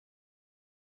would.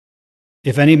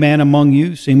 If any man among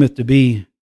you seemeth to be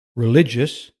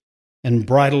religious, and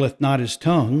bridleth not his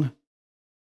tongue,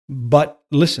 but,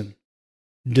 listen,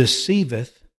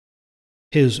 deceiveth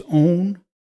his own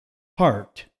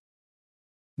heart,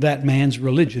 that man's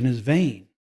religion is vain.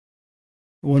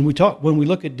 When we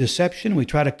look at deception, we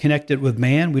try to connect it with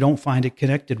man. We don't find it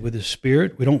connected with his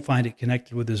spirit. We don't find it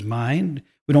connected with his mind.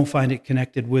 We don't find it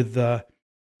connected with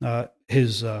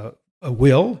his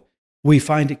will. We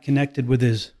find it connected with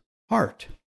his heart.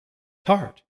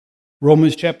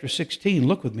 Romans chapter 16,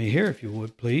 look with me here if you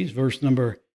would, please.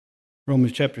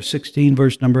 Romans chapter 16,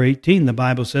 verse number 18, the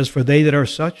Bible says, "For they that are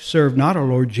such serve not our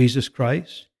Lord Jesus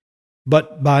Christ,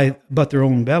 but their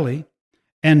own belly,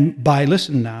 and by,"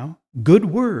 listen now, good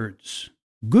words,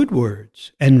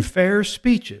 and fair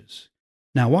speeches."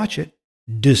 Now watch it.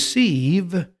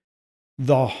 "Deceive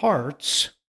the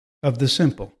hearts of the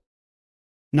simple."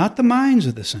 Not the minds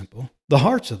of the simple, the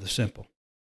hearts of the simple.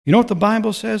 You know what the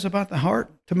Bible says about the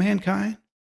heart to mankind?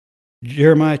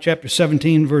 Jeremiah chapter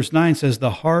 17, verse 9 says, "The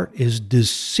heart is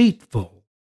deceitful."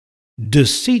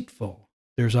 Deceitful.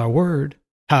 There's our word.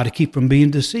 How to keep from being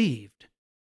deceived.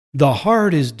 The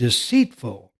heart is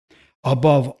deceitful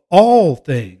above all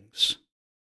things.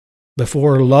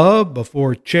 Before love,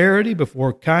 before charity,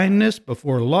 before kindness,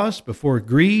 before lust, before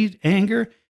greed,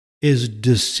 anger, is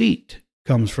deceit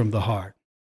comes from the heart.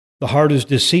 The heart is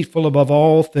deceitful above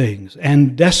all things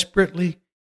and desperately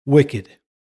wicked.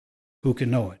 Who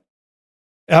can know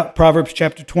it? Proverbs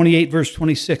chapter 28, verse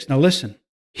 26. Now listen.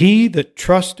 "He that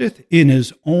trusteth in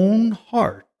his own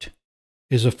heart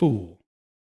is a fool,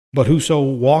 but whoso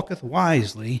walketh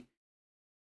wisely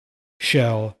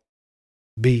shall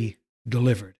be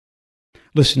delivered."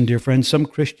 Listen, dear friends, some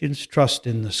Christians trust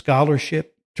in the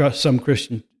scholarship, some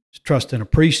Christians trust in a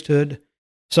priesthood,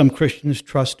 some Christians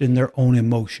trust in their own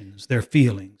emotions, their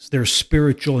feelings, their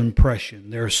spiritual impression,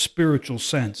 their spiritual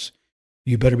sense.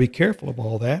 You better be careful of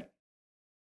all that.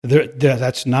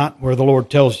 That's not where the Lord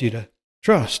tells you to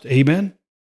trust. Amen?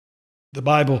 The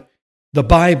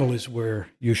Bible is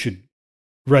where you should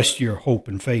rest your hope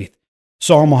and faith.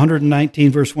 Psalm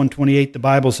 119, verse 128, the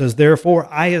Bible says, "Therefore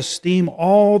I esteem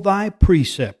all thy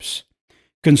precepts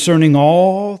concerning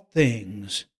all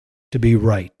things to be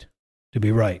right." To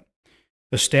be right.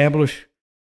 Establish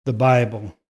the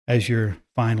Bible as your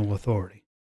final authority.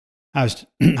 I've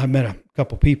met a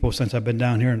couple people since I've been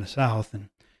down here in the South, and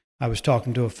I was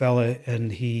talking to a fella,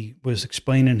 and he was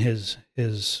explaining his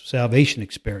salvation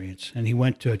experience. And he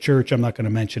went to a church, I'm not going to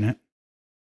mention it,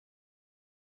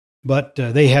 but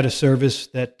they had a service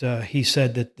that he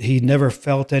said that he never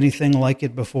felt anything like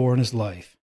it before in his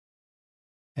life.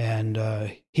 And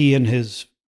he and his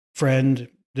friend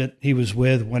that he was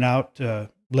with went out,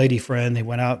 lady friend, they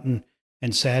went out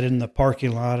and sat in the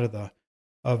parking lot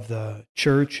of the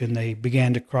church, and they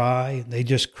began to cry, and they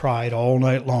just cried all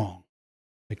night long.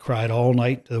 They cried all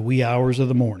night to the wee hours of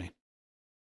the morning.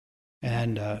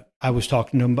 And I was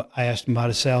talking to him, I asked him about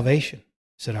his salvation.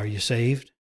 I said, "Are you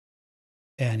saved?"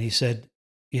 And he said,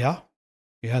 yeah,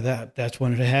 that's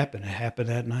when it happened. It happened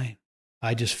that night.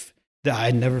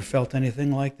 I never felt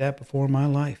anything like that before in my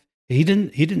life. He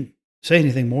didn't say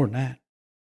anything more than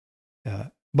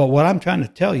that. But what I'm trying to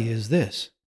tell you is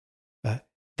this.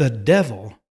 The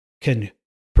devil can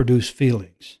produce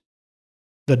feelings.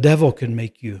 The devil can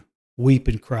make you weep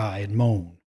and cry and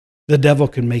moan. The devil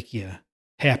can make you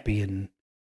happy and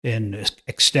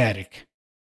ecstatic.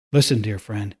 Listen, dear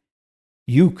friend,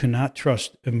 you cannot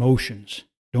trust emotions.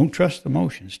 Don't trust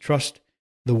emotions. Trust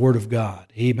the Word of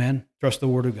God. Amen? Trust the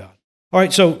Word of God. All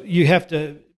right, so you have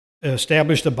to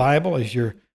establish the Bible as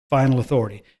your final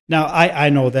authority. Now, I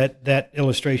know that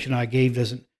illustration I gave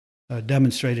doesn't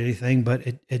demonstrate anything, but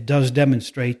it does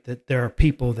demonstrate that there are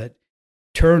people that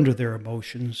turn to their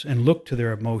emotions and look to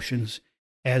their emotions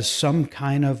as some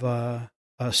kind of a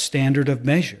standard of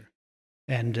measure.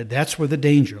 And that's where the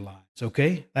danger lies,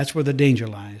 okay? That's where the danger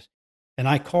lies. And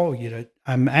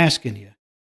I'm asking you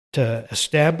to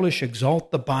establish,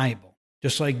 exalt the Bible,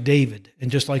 just like David,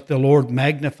 and just like the Lord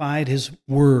magnified his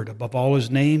word above all his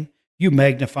name, you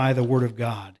magnify the word of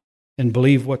God and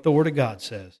believe what the word of God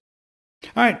says.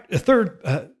 All right, the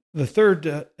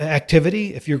third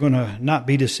activity, if you're going to not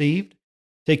be deceived,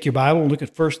 take your Bible and look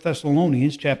at 1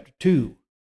 Thessalonians chapter 2,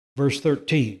 verse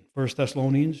 13. 1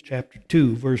 Thessalonians chapter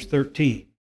 2, verse 13.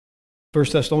 1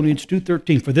 Thessalonians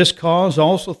 2:13. For this cause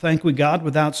also thank we God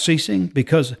without ceasing,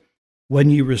 because when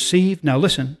you receive, now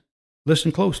listen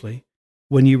closely,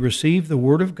 when you receive the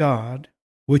word of God,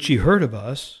 which ye heard of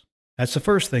us, that's the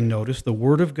first thing, notice, the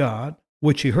word of God,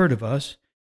 which ye heard of us,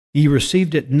 ye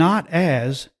received it not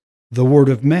as the word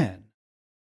of men.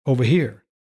 Over here.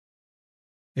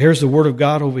 Here's the word of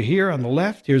God over here on the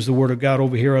left. Here's the word of God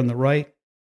over here on the right.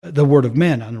 The word of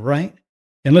men on the right.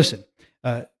 And listen,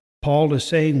 Paul is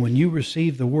saying, when you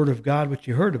receive the word of God which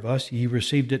you heard of us, ye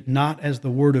received it not as the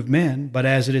word of men, but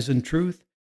as it is in truth,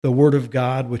 the word of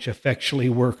God which effectually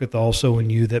worketh also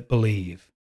in you that believe.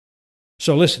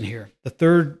 So listen here. The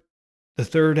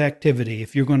third activity,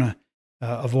 if you're going to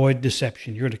avoid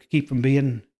deception, you're going to keep from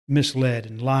being misled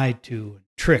and lied to and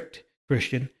tricked,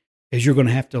 Christian, is you're going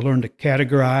to have to learn to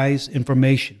categorize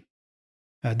information.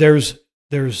 There's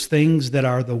things that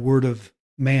are the word of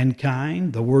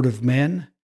mankind, the word of men,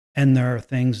 and there are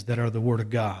things that are the word of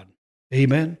God.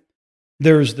 Amen?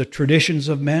 There's the traditions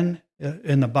of men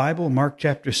in the Bible, Mark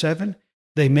chapter 7.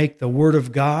 They make the word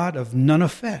of God of none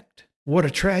effect. What a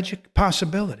tragic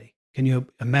possibility. Can you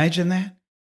imagine that?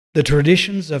 The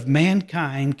traditions of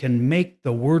mankind can make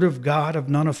the word of God of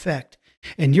none effect.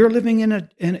 And you're living in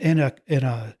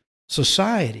a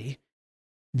society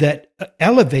that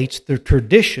elevates the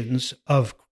traditions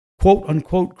of quote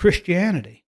unquote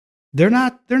Christianity. They're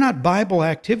not Bible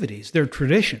activities, they're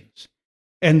traditions.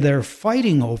 And they're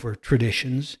fighting over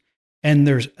traditions, and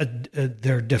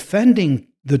they're defending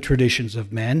the traditions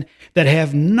of men that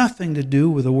have nothing to do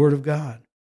with the Word of God.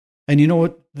 And you know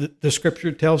what the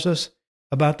Scripture tells us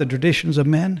about the traditions of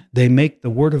men? They make the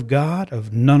Word of God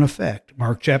of none effect.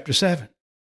 Mark chapter 7.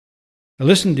 Now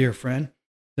listen, dear friend,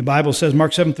 the Bible says,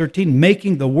 Mark 7:13,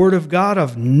 making the Word of God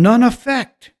of none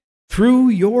effect through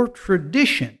your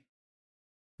tradition,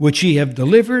 which ye have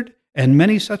delivered, and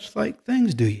many such like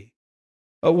things do ye.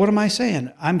 What am I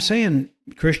saying? I'm saying,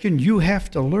 Christian, you have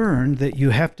to learn that you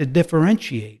have to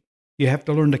differentiate. You have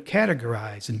to learn to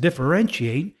categorize and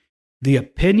differentiate the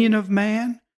opinion of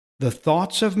man, the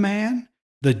thoughts of man,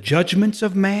 the judgments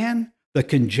of man, the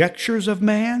conjectures of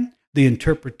man, the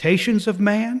interpretations of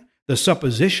man, the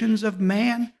suppositions of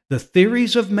man, the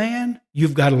theories of man.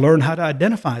 You've got to learn how to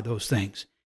identify those things,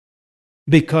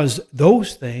 because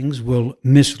those things will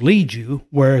mislead you,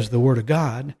 whereas the Word of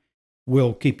God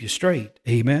will keep you straight.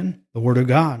 Amen? The Word of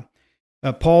God.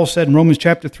 Paul said in Romans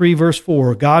chapter 3, verse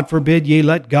 4, God forbid ye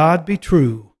let God be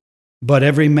true, but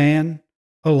every man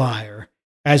a liar,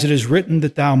 as it is written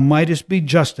that thou mightest be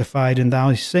justified in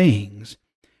thy sayings,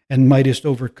 and mightest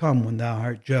overcome when thou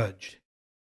art judged.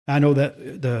 I know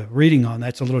that the reading on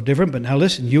that's a little different, but now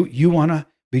listen, you want to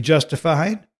be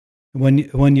justified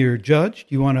when you're judged?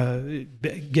 You want to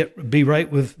be right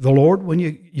with the Lord when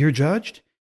you're judged?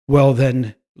 Well,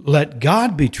 then let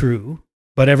God be true,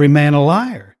 but every man a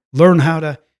liar. Learn how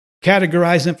to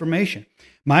categorize information.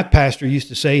 My pastor used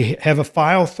to say, have a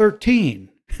file 13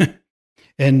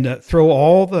 and throw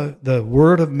all the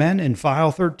word of men in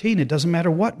file 13. It doesn't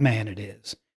matter what man it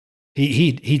is.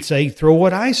 He'd say, throw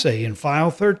what I say in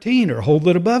file 13, or hold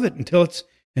it above it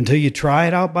until you try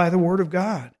it out by the word of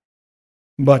God.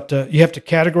 But you have to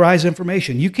categorize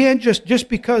information. You can't just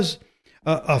because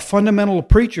a fundamental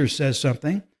preacher says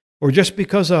something, or just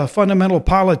because a fundamental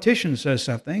politician says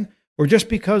something, or just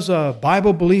because a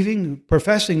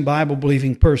professing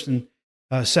Bible-believing person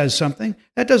says something,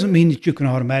 that doesn't mean that you can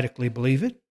automatically believe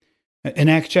it. In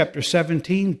Acts chapter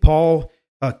 17, Paul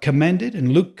commended,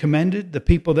 and Luke commended the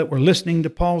people that were listening to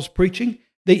Paul's preaching.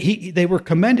 They were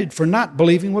commended for not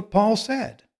believing what Paul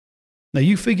said. Now,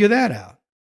 you figure that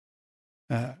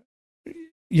out.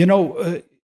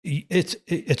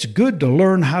 It's good to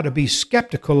learn how to be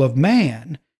skeptical of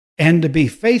man and to be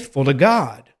faithful to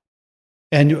God.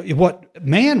 And what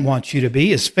man wants you to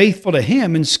be is faithful to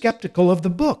him and skeptical of the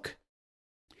book.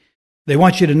 They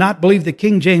want you to not believe the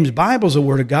King James Bible is the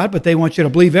Word of God, but they want you to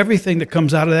believe everything that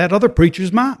comes out of that other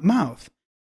preacher's mouth.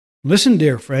 Listen,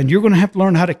 dear friend, you're going to have to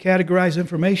learn how to categorize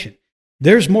information.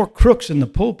 There's more crooks in the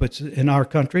pulpits in our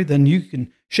country than you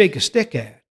can shake a stick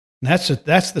at. And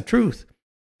that's the truth.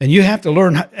 And you have to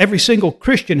learn, every single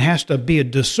Christian has to be a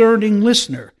discerning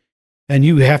listener. And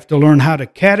you have to learn how to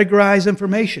categorize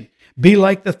information. Be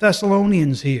like the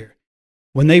Thessalonians here.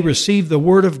 When they received the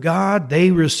Word of God,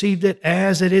 they received it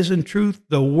as it is in truth,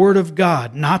 the Word of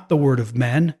God, not the word of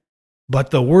men,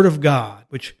 but the Word of God,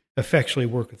 which effectually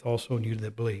worketh also in you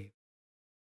that believe.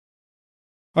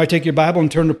 All right, take your Bible and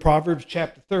turn to Proverbs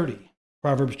chapter 30.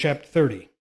 Proverbs chapter 30.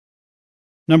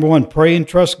 Number 1, pray and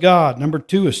trust God. Number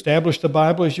 2, establish the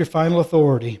Bible as your final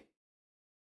authority.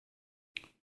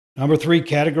 Number 3,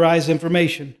 categorize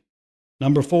information.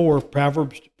 Number 4,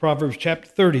 Proverbs chapter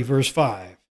 30, verse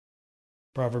 5.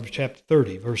 Proverbs chapter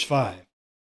 30, verse 5.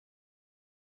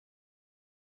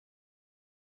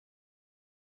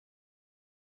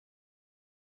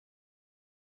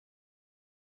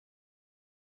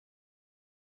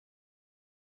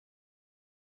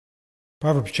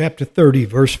 Proverbs chapter 30,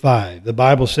 verse 5. The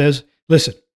Bible says,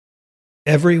 listen,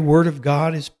 every word of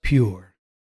God is pure.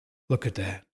 Look at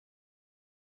that.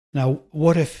 Now,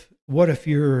 what if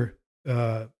your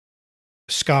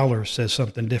scholar says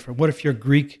something different? What if your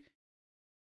Greek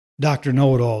Dr.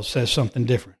 Know-it-all says something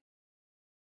different?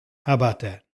 How about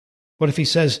that? What if he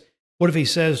says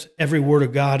every word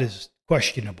of God is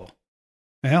questionable?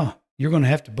 Well, you're going to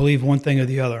have to believe one thing or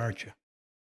the other, aren't you?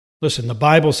 Listen, the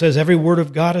Bible says every word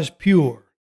of God is pure.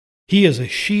 He is a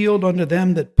shield unto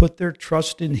them that put their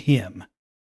trust in him.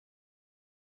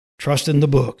 Trust in the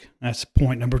book. That's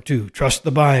point number 2. Trust the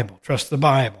Bible. Trust the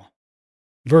Bible.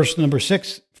 Verse number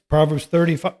 6, Proverbs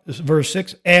 30, verse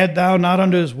 6, add thou not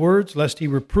unto his words, lest he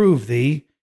reprove thee,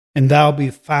 and thou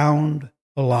be found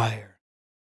a liar.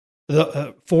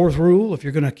 The fourth rule, if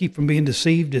you're going to keep from being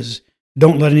deceived, is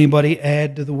don't let anybody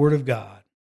add to the Word of God.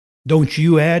 Don't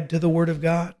you add to the Word of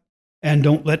God, and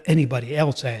don't let anybody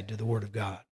else add to the Word of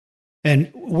God.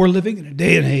 And we're living in a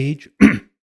day and age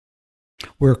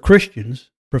where Christians,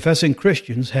 professing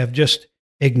Christians, have just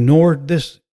ignored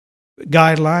this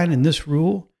guideline and this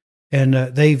rule, and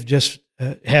they've just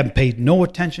haven't paid no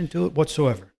attention to it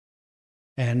whatsoever.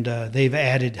 And they've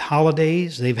added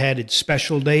holidays, they've added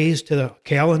special days to the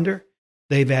calendar,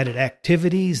 they've added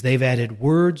activities, they've added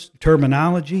words,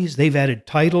 terminologies, they've added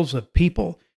titles of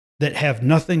people that have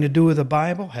nothing to do with the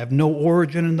Bible, have no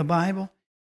origin in the Bible.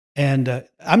 And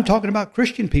I'm talking about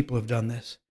Christian people who have done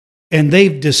this. And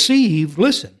they've deceived,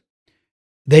 listen,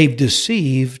 they've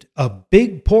deceived a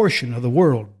big portion of the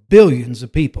world. Billions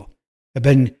of people have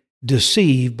been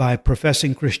deceived by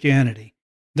professing Christianity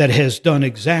that has done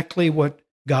exactly what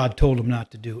God told them not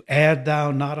to do. Add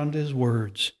thou not unto his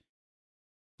words,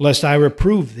 lest I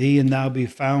reprove thee and thou be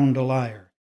found a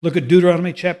liar. Look at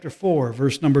Deuteronomy chapter 4,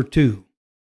 verse number 2.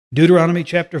 Deuteronomy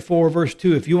chapter 4, verse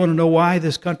 2. If you want to know why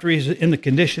this country is in the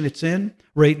condition it's in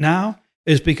right now,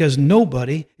 is because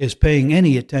nobody is paying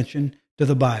any attention to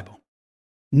the Bible.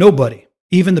 Nobody,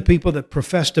 even the people that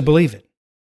profess to believe it.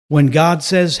 When God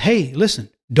says, hey, listen,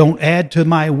 don't add to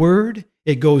my word,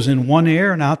 it goes in one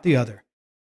ear and out the other.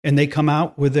 And they come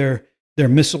out with their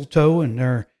mistletoe and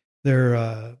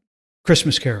their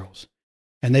Christmas carols.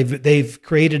 And they've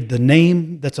created the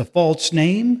name that's a false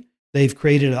name. They've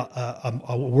created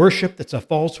a worship that's a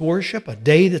false worship, a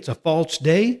day that's a false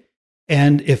day.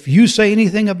 And if you say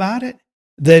anything about it,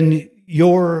 then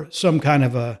you're some kind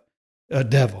of a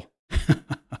devil.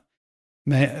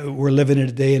 Man, we're living in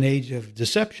a day and age of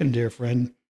deception, dear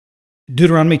friend.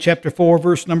 Deuteronomy chapter 4,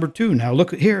 verse number 2. Now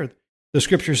look here. The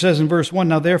scripture says in verse 1,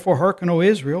 now therefore hearken, O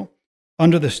Israel,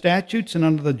 under the statutes and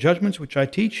under the judgments which I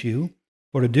teach you,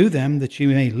 for to do them that ye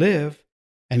may live,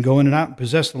 and go in and out and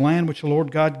possess the land which the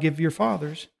Lord God give your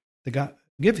fathers, the God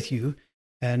giveth you.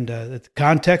 And the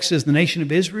context is the nation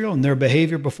of Israel and their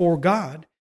behavior before God.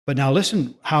 But now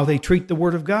listen how they treat the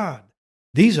Word of God.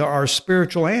 These are our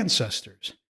spiritual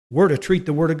ancestors. We're to treat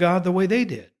the Word of God the way they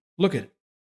did. Look at it.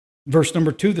 Verse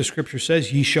number 2, the scripture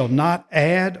says, ye shall not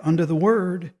add unto the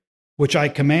word which I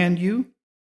command you,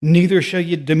 neither shall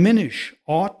ye diminish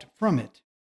aught from it.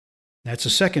 That's the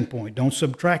second point. Don't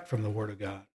subtract from the Word of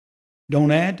God.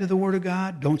 Don't add to the Word of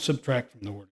God. Don't subtract from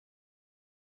the Word.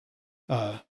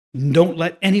 Don't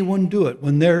let anyone do it.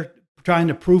 When they're trying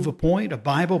to prove a point, a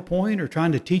Bible point, or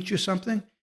trying to teach you something,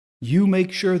 you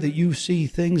make sure that you see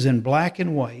things in black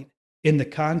and white in the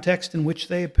context in which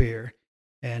they appear,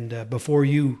 and before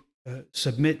you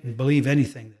submit and believe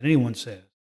anything that anyone says.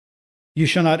 You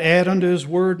shall not add unto his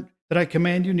word that I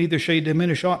command you, neither shall you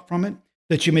diminish aught from it,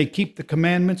 that you may keep the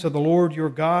commandments of the Lord your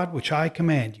God, which I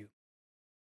command you.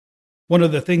 One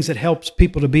of the things that helps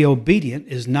people to be obedient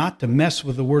is not to mess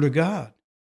with the Word of God,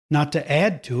 not to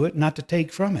add to it, not to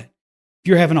take from it. If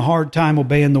you're having a hard time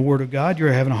obeying the Word of God,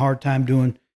 you're having a hard time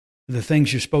doing the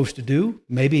things you're supposed to do.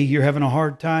 Maybe you're having a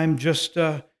hard time just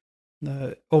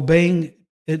obeying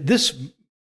this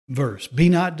verse, be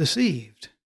not deceived.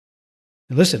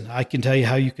 And listen, I can tell you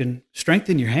how you can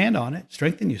strengthen your hand on it,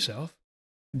 strengthen yourself.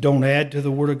 Don't add to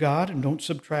the Word of God and don't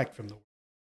subtract from the Word.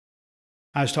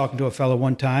 I was talking to a fellow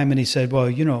one time, and he said, well,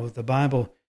 you know, the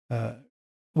Bible,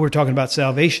 we're talking about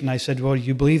salvation. I said, well,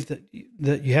 you believe that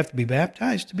you have to be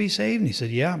baptized to be saved? And he said,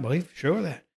 yeah, I believe, sure,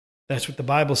 that's what the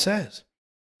Bible says.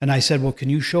 And I said, well, can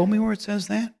you show me where it says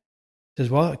that? He says,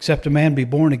 well, except a man be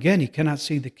born again, he cannot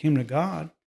see the kingdom of God.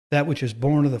 That which is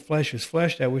born of the flesh is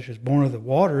flesh. That which is born of the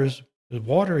water is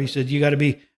water. He said, you got to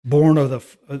be born of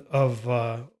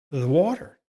the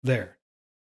water there.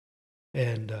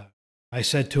 And I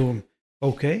said to him,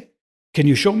 okay, can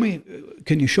you show me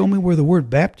where the word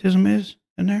baptism is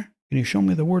in there? Can you show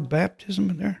me the word baptism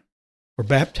in there? Or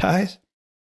baptize?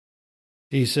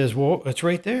 He says, well, it's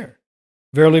right there.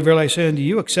 Verily, verily, I say unto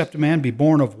you, except a man be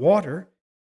born of water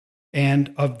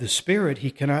and of the Spirit, he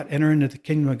cannot enter into the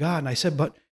kingdom of God. And I said,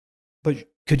 but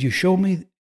could you show me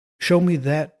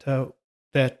that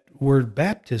word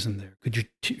baptism there? Could you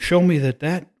show me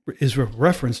that is a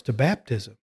reference to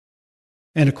baptism?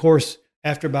 And of course,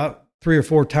 after about 3 or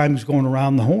 4 times going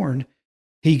around the horn,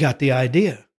 he got the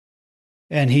idea.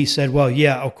 And he said, well,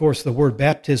 yeah, of course, the word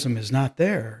baptism is not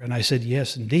there. And I said,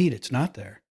 yes, indeed, it's not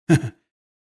there.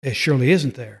 It surely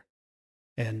isn't there.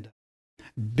 And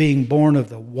being born of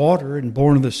the water and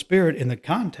born of the Spirit in the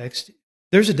context,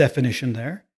 there's a definition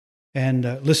there. And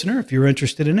listener, if you're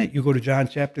interested in it, you go to John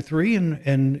chapter 3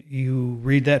 and you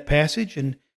read that passage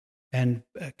and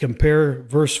compare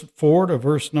verse 4 to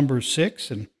verse number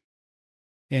 6, and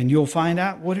you'll find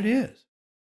out what it is.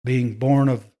 Being born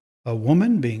of a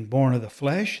woman, being born of the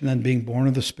flesh, and then being born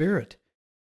of the Spirit.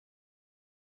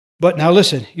 But now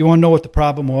listen, you want to know what the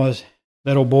problem was?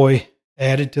 That old boy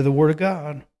added to the Word of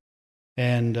God.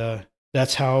 And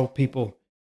that's how people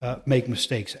make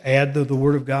mistakes. Add to the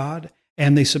Word of God,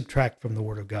 and they subtract from the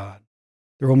Word of God.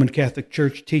 The Roman Catholic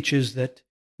Church teaches that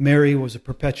Mary was a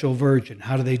perpetual virgin.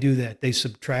 How do they do that? They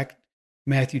subtract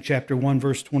Matthew chapter 1,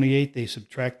 verse 28. They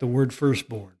subtract the word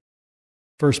firstborn.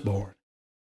 Firstborn.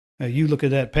 You look at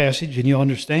that passage, and you'll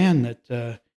understand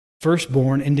that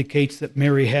firstborn indicates that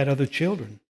Mary had other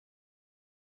children.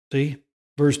 See?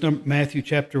 Matthew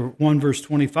chapter 1, verse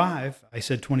 25, I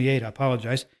said 28, I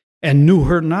apologize, and knew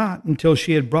her not until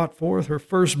she had brought forth her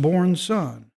firstborn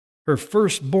son. Her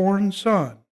firstborn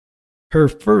son. Her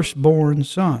firstborn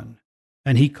son.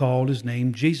 And he called his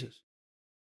name Jesus.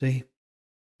 See?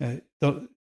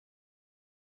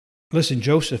 Listen,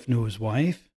 Joseph knew his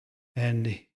wife,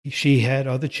 and she had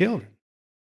other children.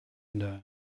 And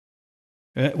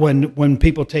when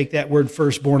people take that word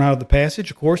firstborn out of the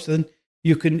passage, of course, then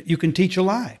you can teach a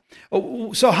lie.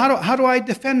 So how do I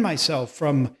defend myself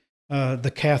from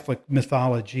the Catholic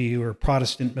mythology or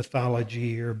Protestant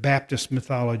mythology or Baptist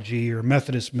mythology or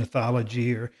Methodist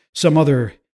mythology or some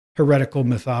other heretical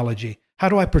mythology? How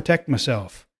do I protect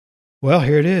myself? Well,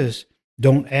 here it is.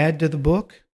 Don't add to the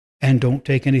book and don't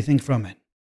take anything from it.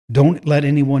 Don't let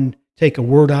anyone take a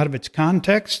word out of its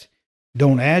context.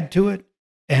 Don't add to it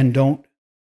and don't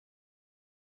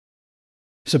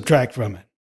subtract from it.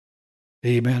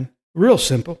 Amen. Real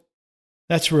simple.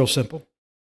 That's real simple.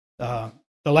 The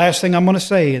last thing I'm going to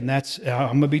say, and that's I'm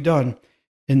going to be done.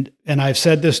 And I've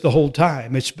said this the whole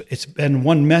time. It's been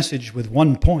one message with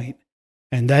one point,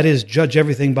 and that is judge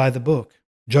everything by the book.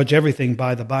 Judge everything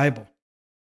by the Bible.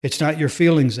 It's not your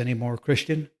feelings anymore,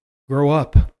 Christian. Grow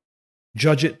up.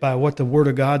 Judge it by what the Word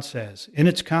of God says in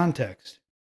its context,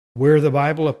 where the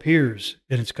Bible appears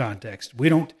in its context. We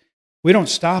don't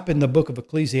stop in the book of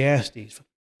Ecclesiastes.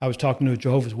 I was talking to a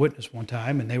Jehovah's Witness one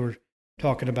time, and they were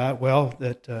talking about,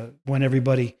 that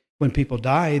when people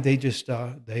die,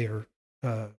 they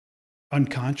are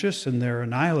unconscious and they're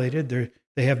annihilated.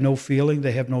 They have no feeling,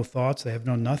 they have no thoughts, they have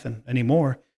no nothing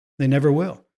anymore. They never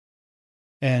will.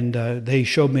 And they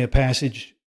showed me a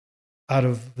passage out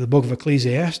of the book of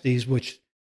Ecclesiastes, which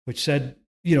said,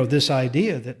 this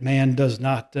idea that man does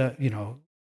not,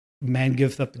 man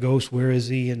giveth up the ghost, where is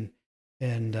he? And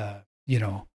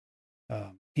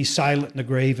he's silent in the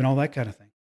grave and all that kind of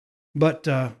thing. But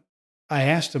I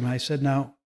asked him, I said,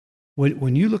 now,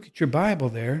 when you look at your Bible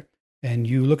there and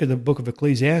you look at the book of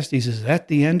Ecclesiastes, is that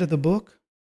the end of the book?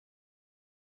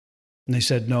 And they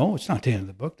said, no, it's not the end of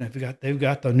the book. They've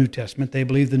got the New Testament. They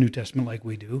believe the New Testament like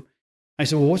we do. I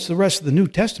said, well, what's the rest of the New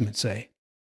Testament say?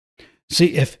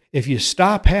 See, if you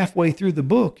stop halfway through the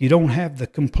book, you don't have the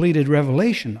completed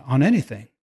revelation on anything.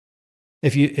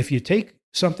 If you take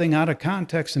something out of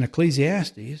context in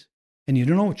Ecclesiastes and you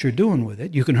don't know what you're doing with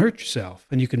it, you can hurt yourself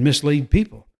and you can mislead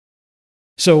people.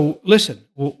 So listen,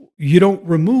 you don't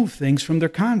remove things from their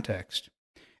context.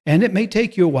 And it may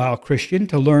take you a while, Christian,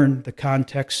 to learn the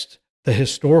context, the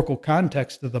historical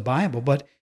context of the Bible, but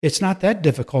it's not that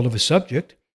difficult of a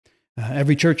subject.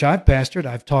 Every church I've pastored,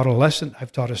 I've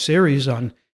taught a series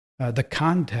on the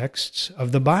contexts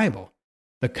of the Bible.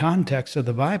 The context of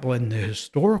the Bible and the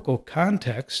historical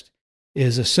context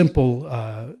is a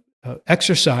simple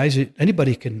exercise that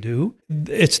anybody can do.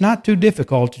 It's not too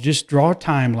difficult to just draw a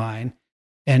timeline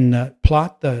and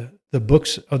plot the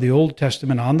books of the Old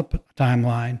Testament on the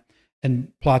timeline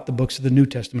and plot the books of the New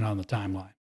Testament on the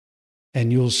timeline.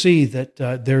 And you'll see that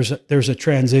there's a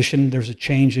transition, there's a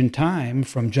change in time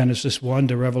from Genesis 1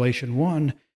 to Revelation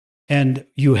 1, and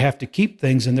you have to keep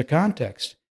things in their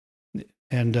context.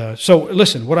 And so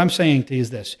listen, what I'm saying to you is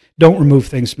this: don't remove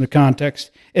things from the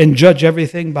context and judge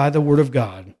everything by the Word of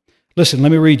God. Listen,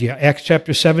 let me read you Acts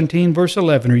chapter 17, verse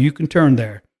 11, or you can turn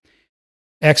there.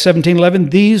 Acts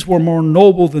 17:11, these were more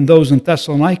noble than those in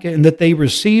Thessalonica, in that they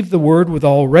received the word with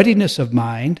all readiness of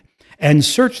mind and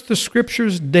searched the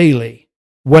Scriptures daily,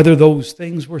 whether those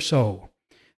things were so.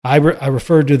 I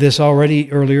referred to this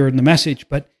already earlier in the message,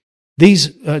 but these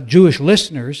Jewish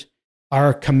listeners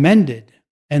are commended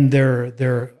and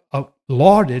they're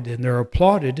lauded and they're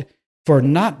applauded for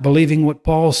not believing what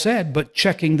Paul said, but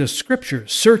checking the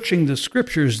Scriptures, searching the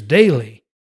Scriptures daily,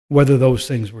 whether those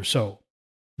things were so.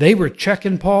 They were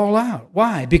checking Paul out.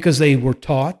 Why? Because they were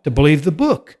taught to believe the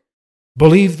book.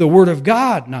 Believe the Word of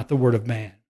God, not the word of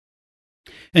man.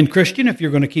 And Christian, if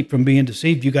you're going to keep from being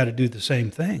deceived, you've got to do the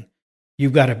same thing.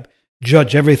 You've got to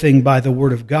judge everything by the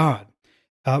Word of God.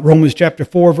 Romans chapter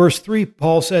 4, verse 3,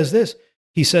 Paul says this.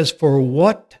 He says, for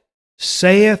what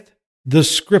saith the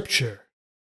Scripture?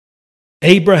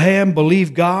 Abraham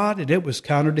believed God, and it was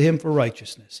counted to him for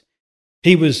righteousness.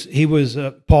 He was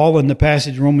Paul in the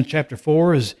passage in Romans chapter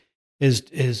 4 is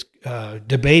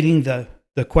debating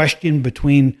the question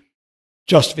between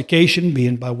justification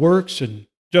being by works and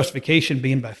justification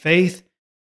being by faith.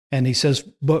 And he says,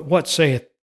 but what saith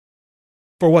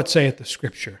the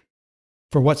Scripture?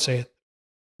 For what saith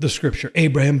the Scripture?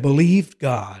 Abraham believed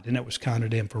God, and it was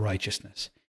counted to him for righteousness.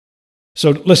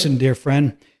 So listen, dear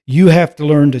friend, you have to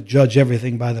learn to judge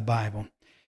everything by the Bible.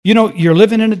 You know, you're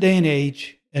living in a day and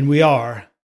age, and we are,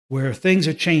 where things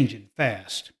are changing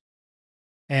fast.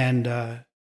 And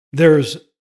there's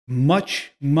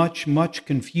much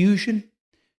confusion,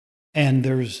 and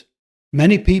there's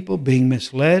many people being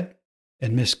misled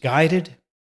and misguided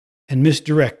and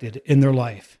misdirected in their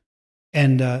life.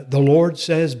 And the Lord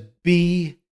says,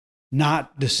 be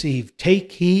not deceived.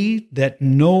 Take heed that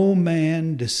no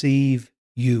man deceive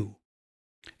you.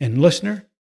 And listener,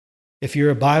 if you're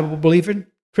a Bible-believing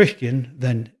Christian,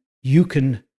 then you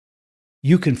can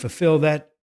fulfill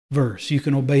that verse. You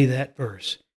can obey that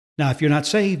verse. Now, if you're not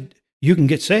saved, you can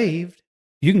get saved.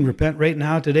 You can repent right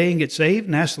now today and get saved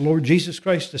and ask the Lord Jesus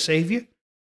Christ to save you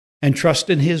and trust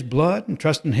in His blood and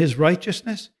trust in His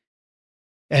righteousness.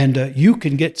 And you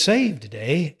can get saved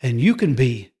today, and you can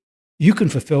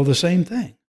fulfill the same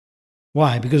thing.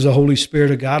 Why? Because the Holy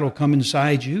Spirit of God will come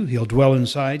inside you. He'll dwell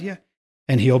inside you,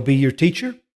 and He'll be your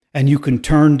teacher. And you can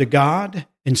turn to God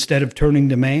instead of turning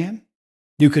to man.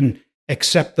 You can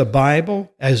accept the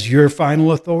Bible as your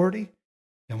final authority.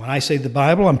 And when I say the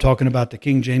Bible, I'm talking about the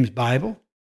King James Bible.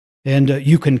 And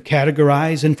you can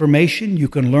categorize information. You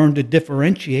can learn to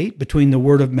differentiate between the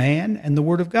Word of man and the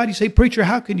Word of God. You say, preacher,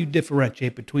 how can you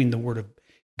differentiate between the Word of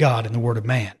God and the Word of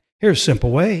man? Here's a simple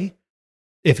way.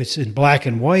 If it's in black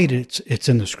and white, it's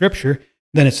in the Scripture,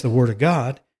 then it's the Word of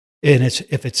God. And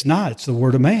if it's not, it's the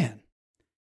Word of man.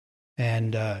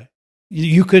 And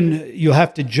you'll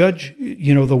have to judge,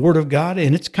 the Word of God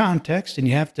in its context, and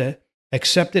you have to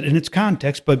accept it in its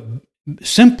context. But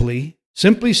simply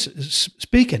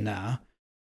speaking now,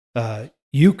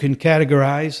 you can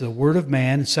categorize the Word of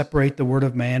man and separate the Word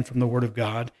of man from the Word of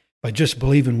God by just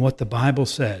believing what the Bible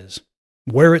says,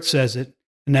 where it says it,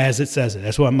 and as it says it.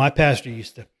 That's what my pastor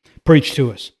used to preach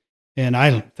to us. And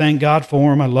I thank God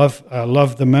for him. I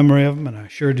love the memory of him, and I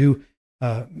sure do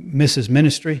miss his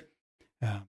ministry.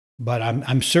 But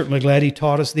I'm certainly glad he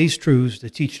taught us these truths to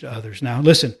teach to others. Now,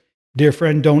 listen, dear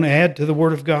friend, don't add to the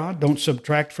Word of God. Don't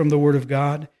subtract from the Word of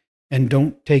God. And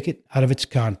don't take it out of its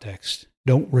context.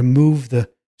 Don't remove the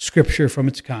Scripture from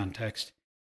its context.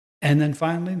 And then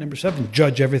finally, number 7,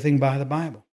 judge everything by the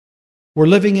Bible. We're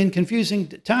living in confusing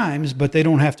times, but they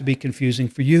don't have to be confusing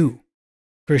for you.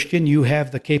 Christian, you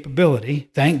have the capability.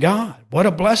 Thank God. What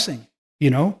a blessing.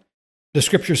 The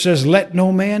Scripture says, let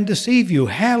no man deceive you.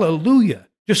 Hallelujah.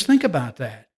 Just think about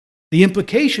that. the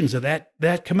implications of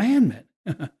that commandment.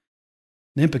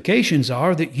 The implications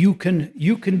are that you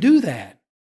can do that.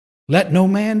 Let no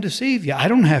man deceive you. I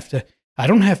don't have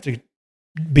to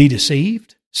be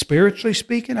deceived, spiritually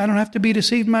speaking. I don't have to be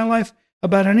deceived in my life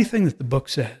about anything that the book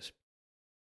says.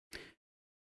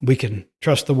 We can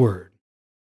trust the Word.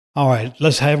 All right,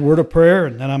 let's have a word of prayer,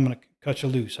 and then I'm going to cut you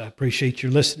loose. I appreciate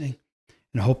your listening,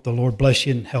 and I hope the Lord bless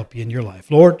you and help you in your life.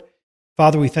 Lord,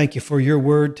 Father, we thank you for your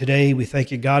word today. We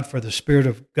thank you, God, for the Spirit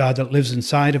of God that lives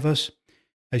inside of us.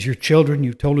 As your children,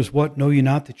 you told us what? Know you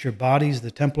not that your body is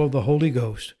the temple of the Holy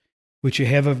Ghost, which you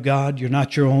have of God. You're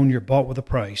not your own. You're bought with a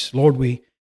price. Lord, we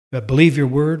believe your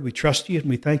word. We trust you, and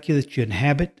we thank you that you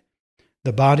inhabit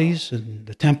the bodies and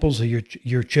the temples of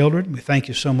your children. We thank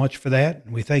you so much for that,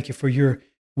 and we thank you for your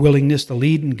willingness to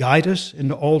lead and guide us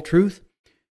into all truth.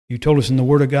 You told us in the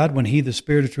Word of God, when He, the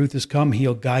Spirit of truth, has come,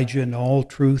 He'll guide you into all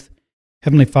truth.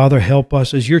 Heavenly Father, help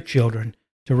us as your children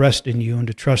to rest in you and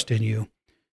to trust in you.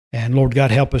 And Lord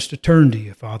God, help us to turn to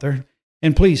you, Father.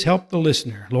 And please help the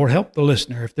listener. Lord, help the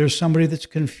listener. If there's somebody that's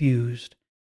confused,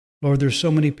 Lord, there's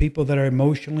so many people that are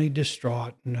emotionally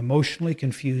distraught and emotionally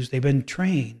confused. They've been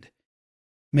trained,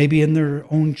 maybe in their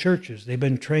own churches, they've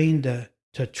been trained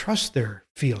to trust their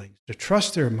feelings, to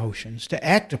trust their emotions, to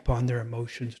act upon their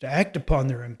emotions, to act upon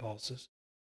their impulses.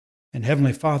 And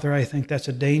Heavenly Father, I think that's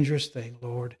a dangerous thing,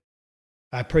 Lord.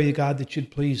 I pray, God, that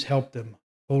you'd please help them.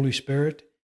 Holy Spirit,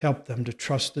 help them to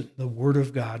trust in the Word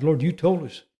of God. Lord, you told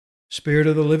us, Spirit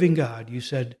of the living God, you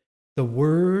said, the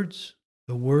words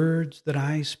that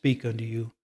I speak unto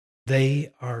you,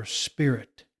 they are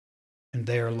spirit and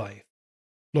they are life.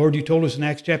 Lord, you told us in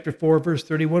Acts chapter 4, verse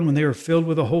 31, when they were filled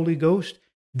with the Holy Ghost,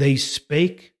 they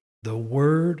spake the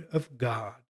word of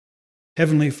God.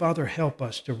 Heavenly Father, help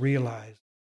us to realize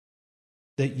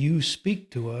that you speak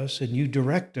to us and you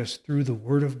direct us through the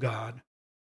word of God.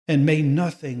 And may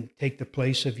nothing take the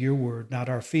place of your word, not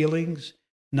our feelings,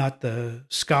 not the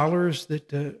scholars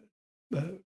that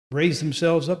raise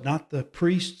themselves up, not the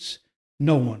priests,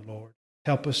 no one, Lord.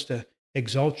 Help us to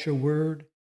exalt your word,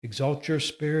 exalt your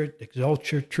spirit,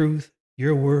 exalt your truth,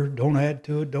 your word. Don't add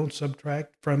to it, don't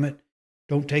subtract from it,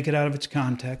 don't take it out of its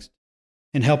context,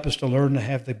 and help us to learn to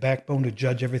have the backbone to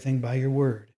judge everything by your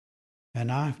word.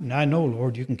 And I know,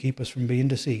 Lord, you can keep us from being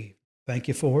deceived. Thank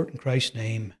you for it. In Christ's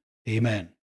name, amen.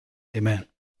 Amen.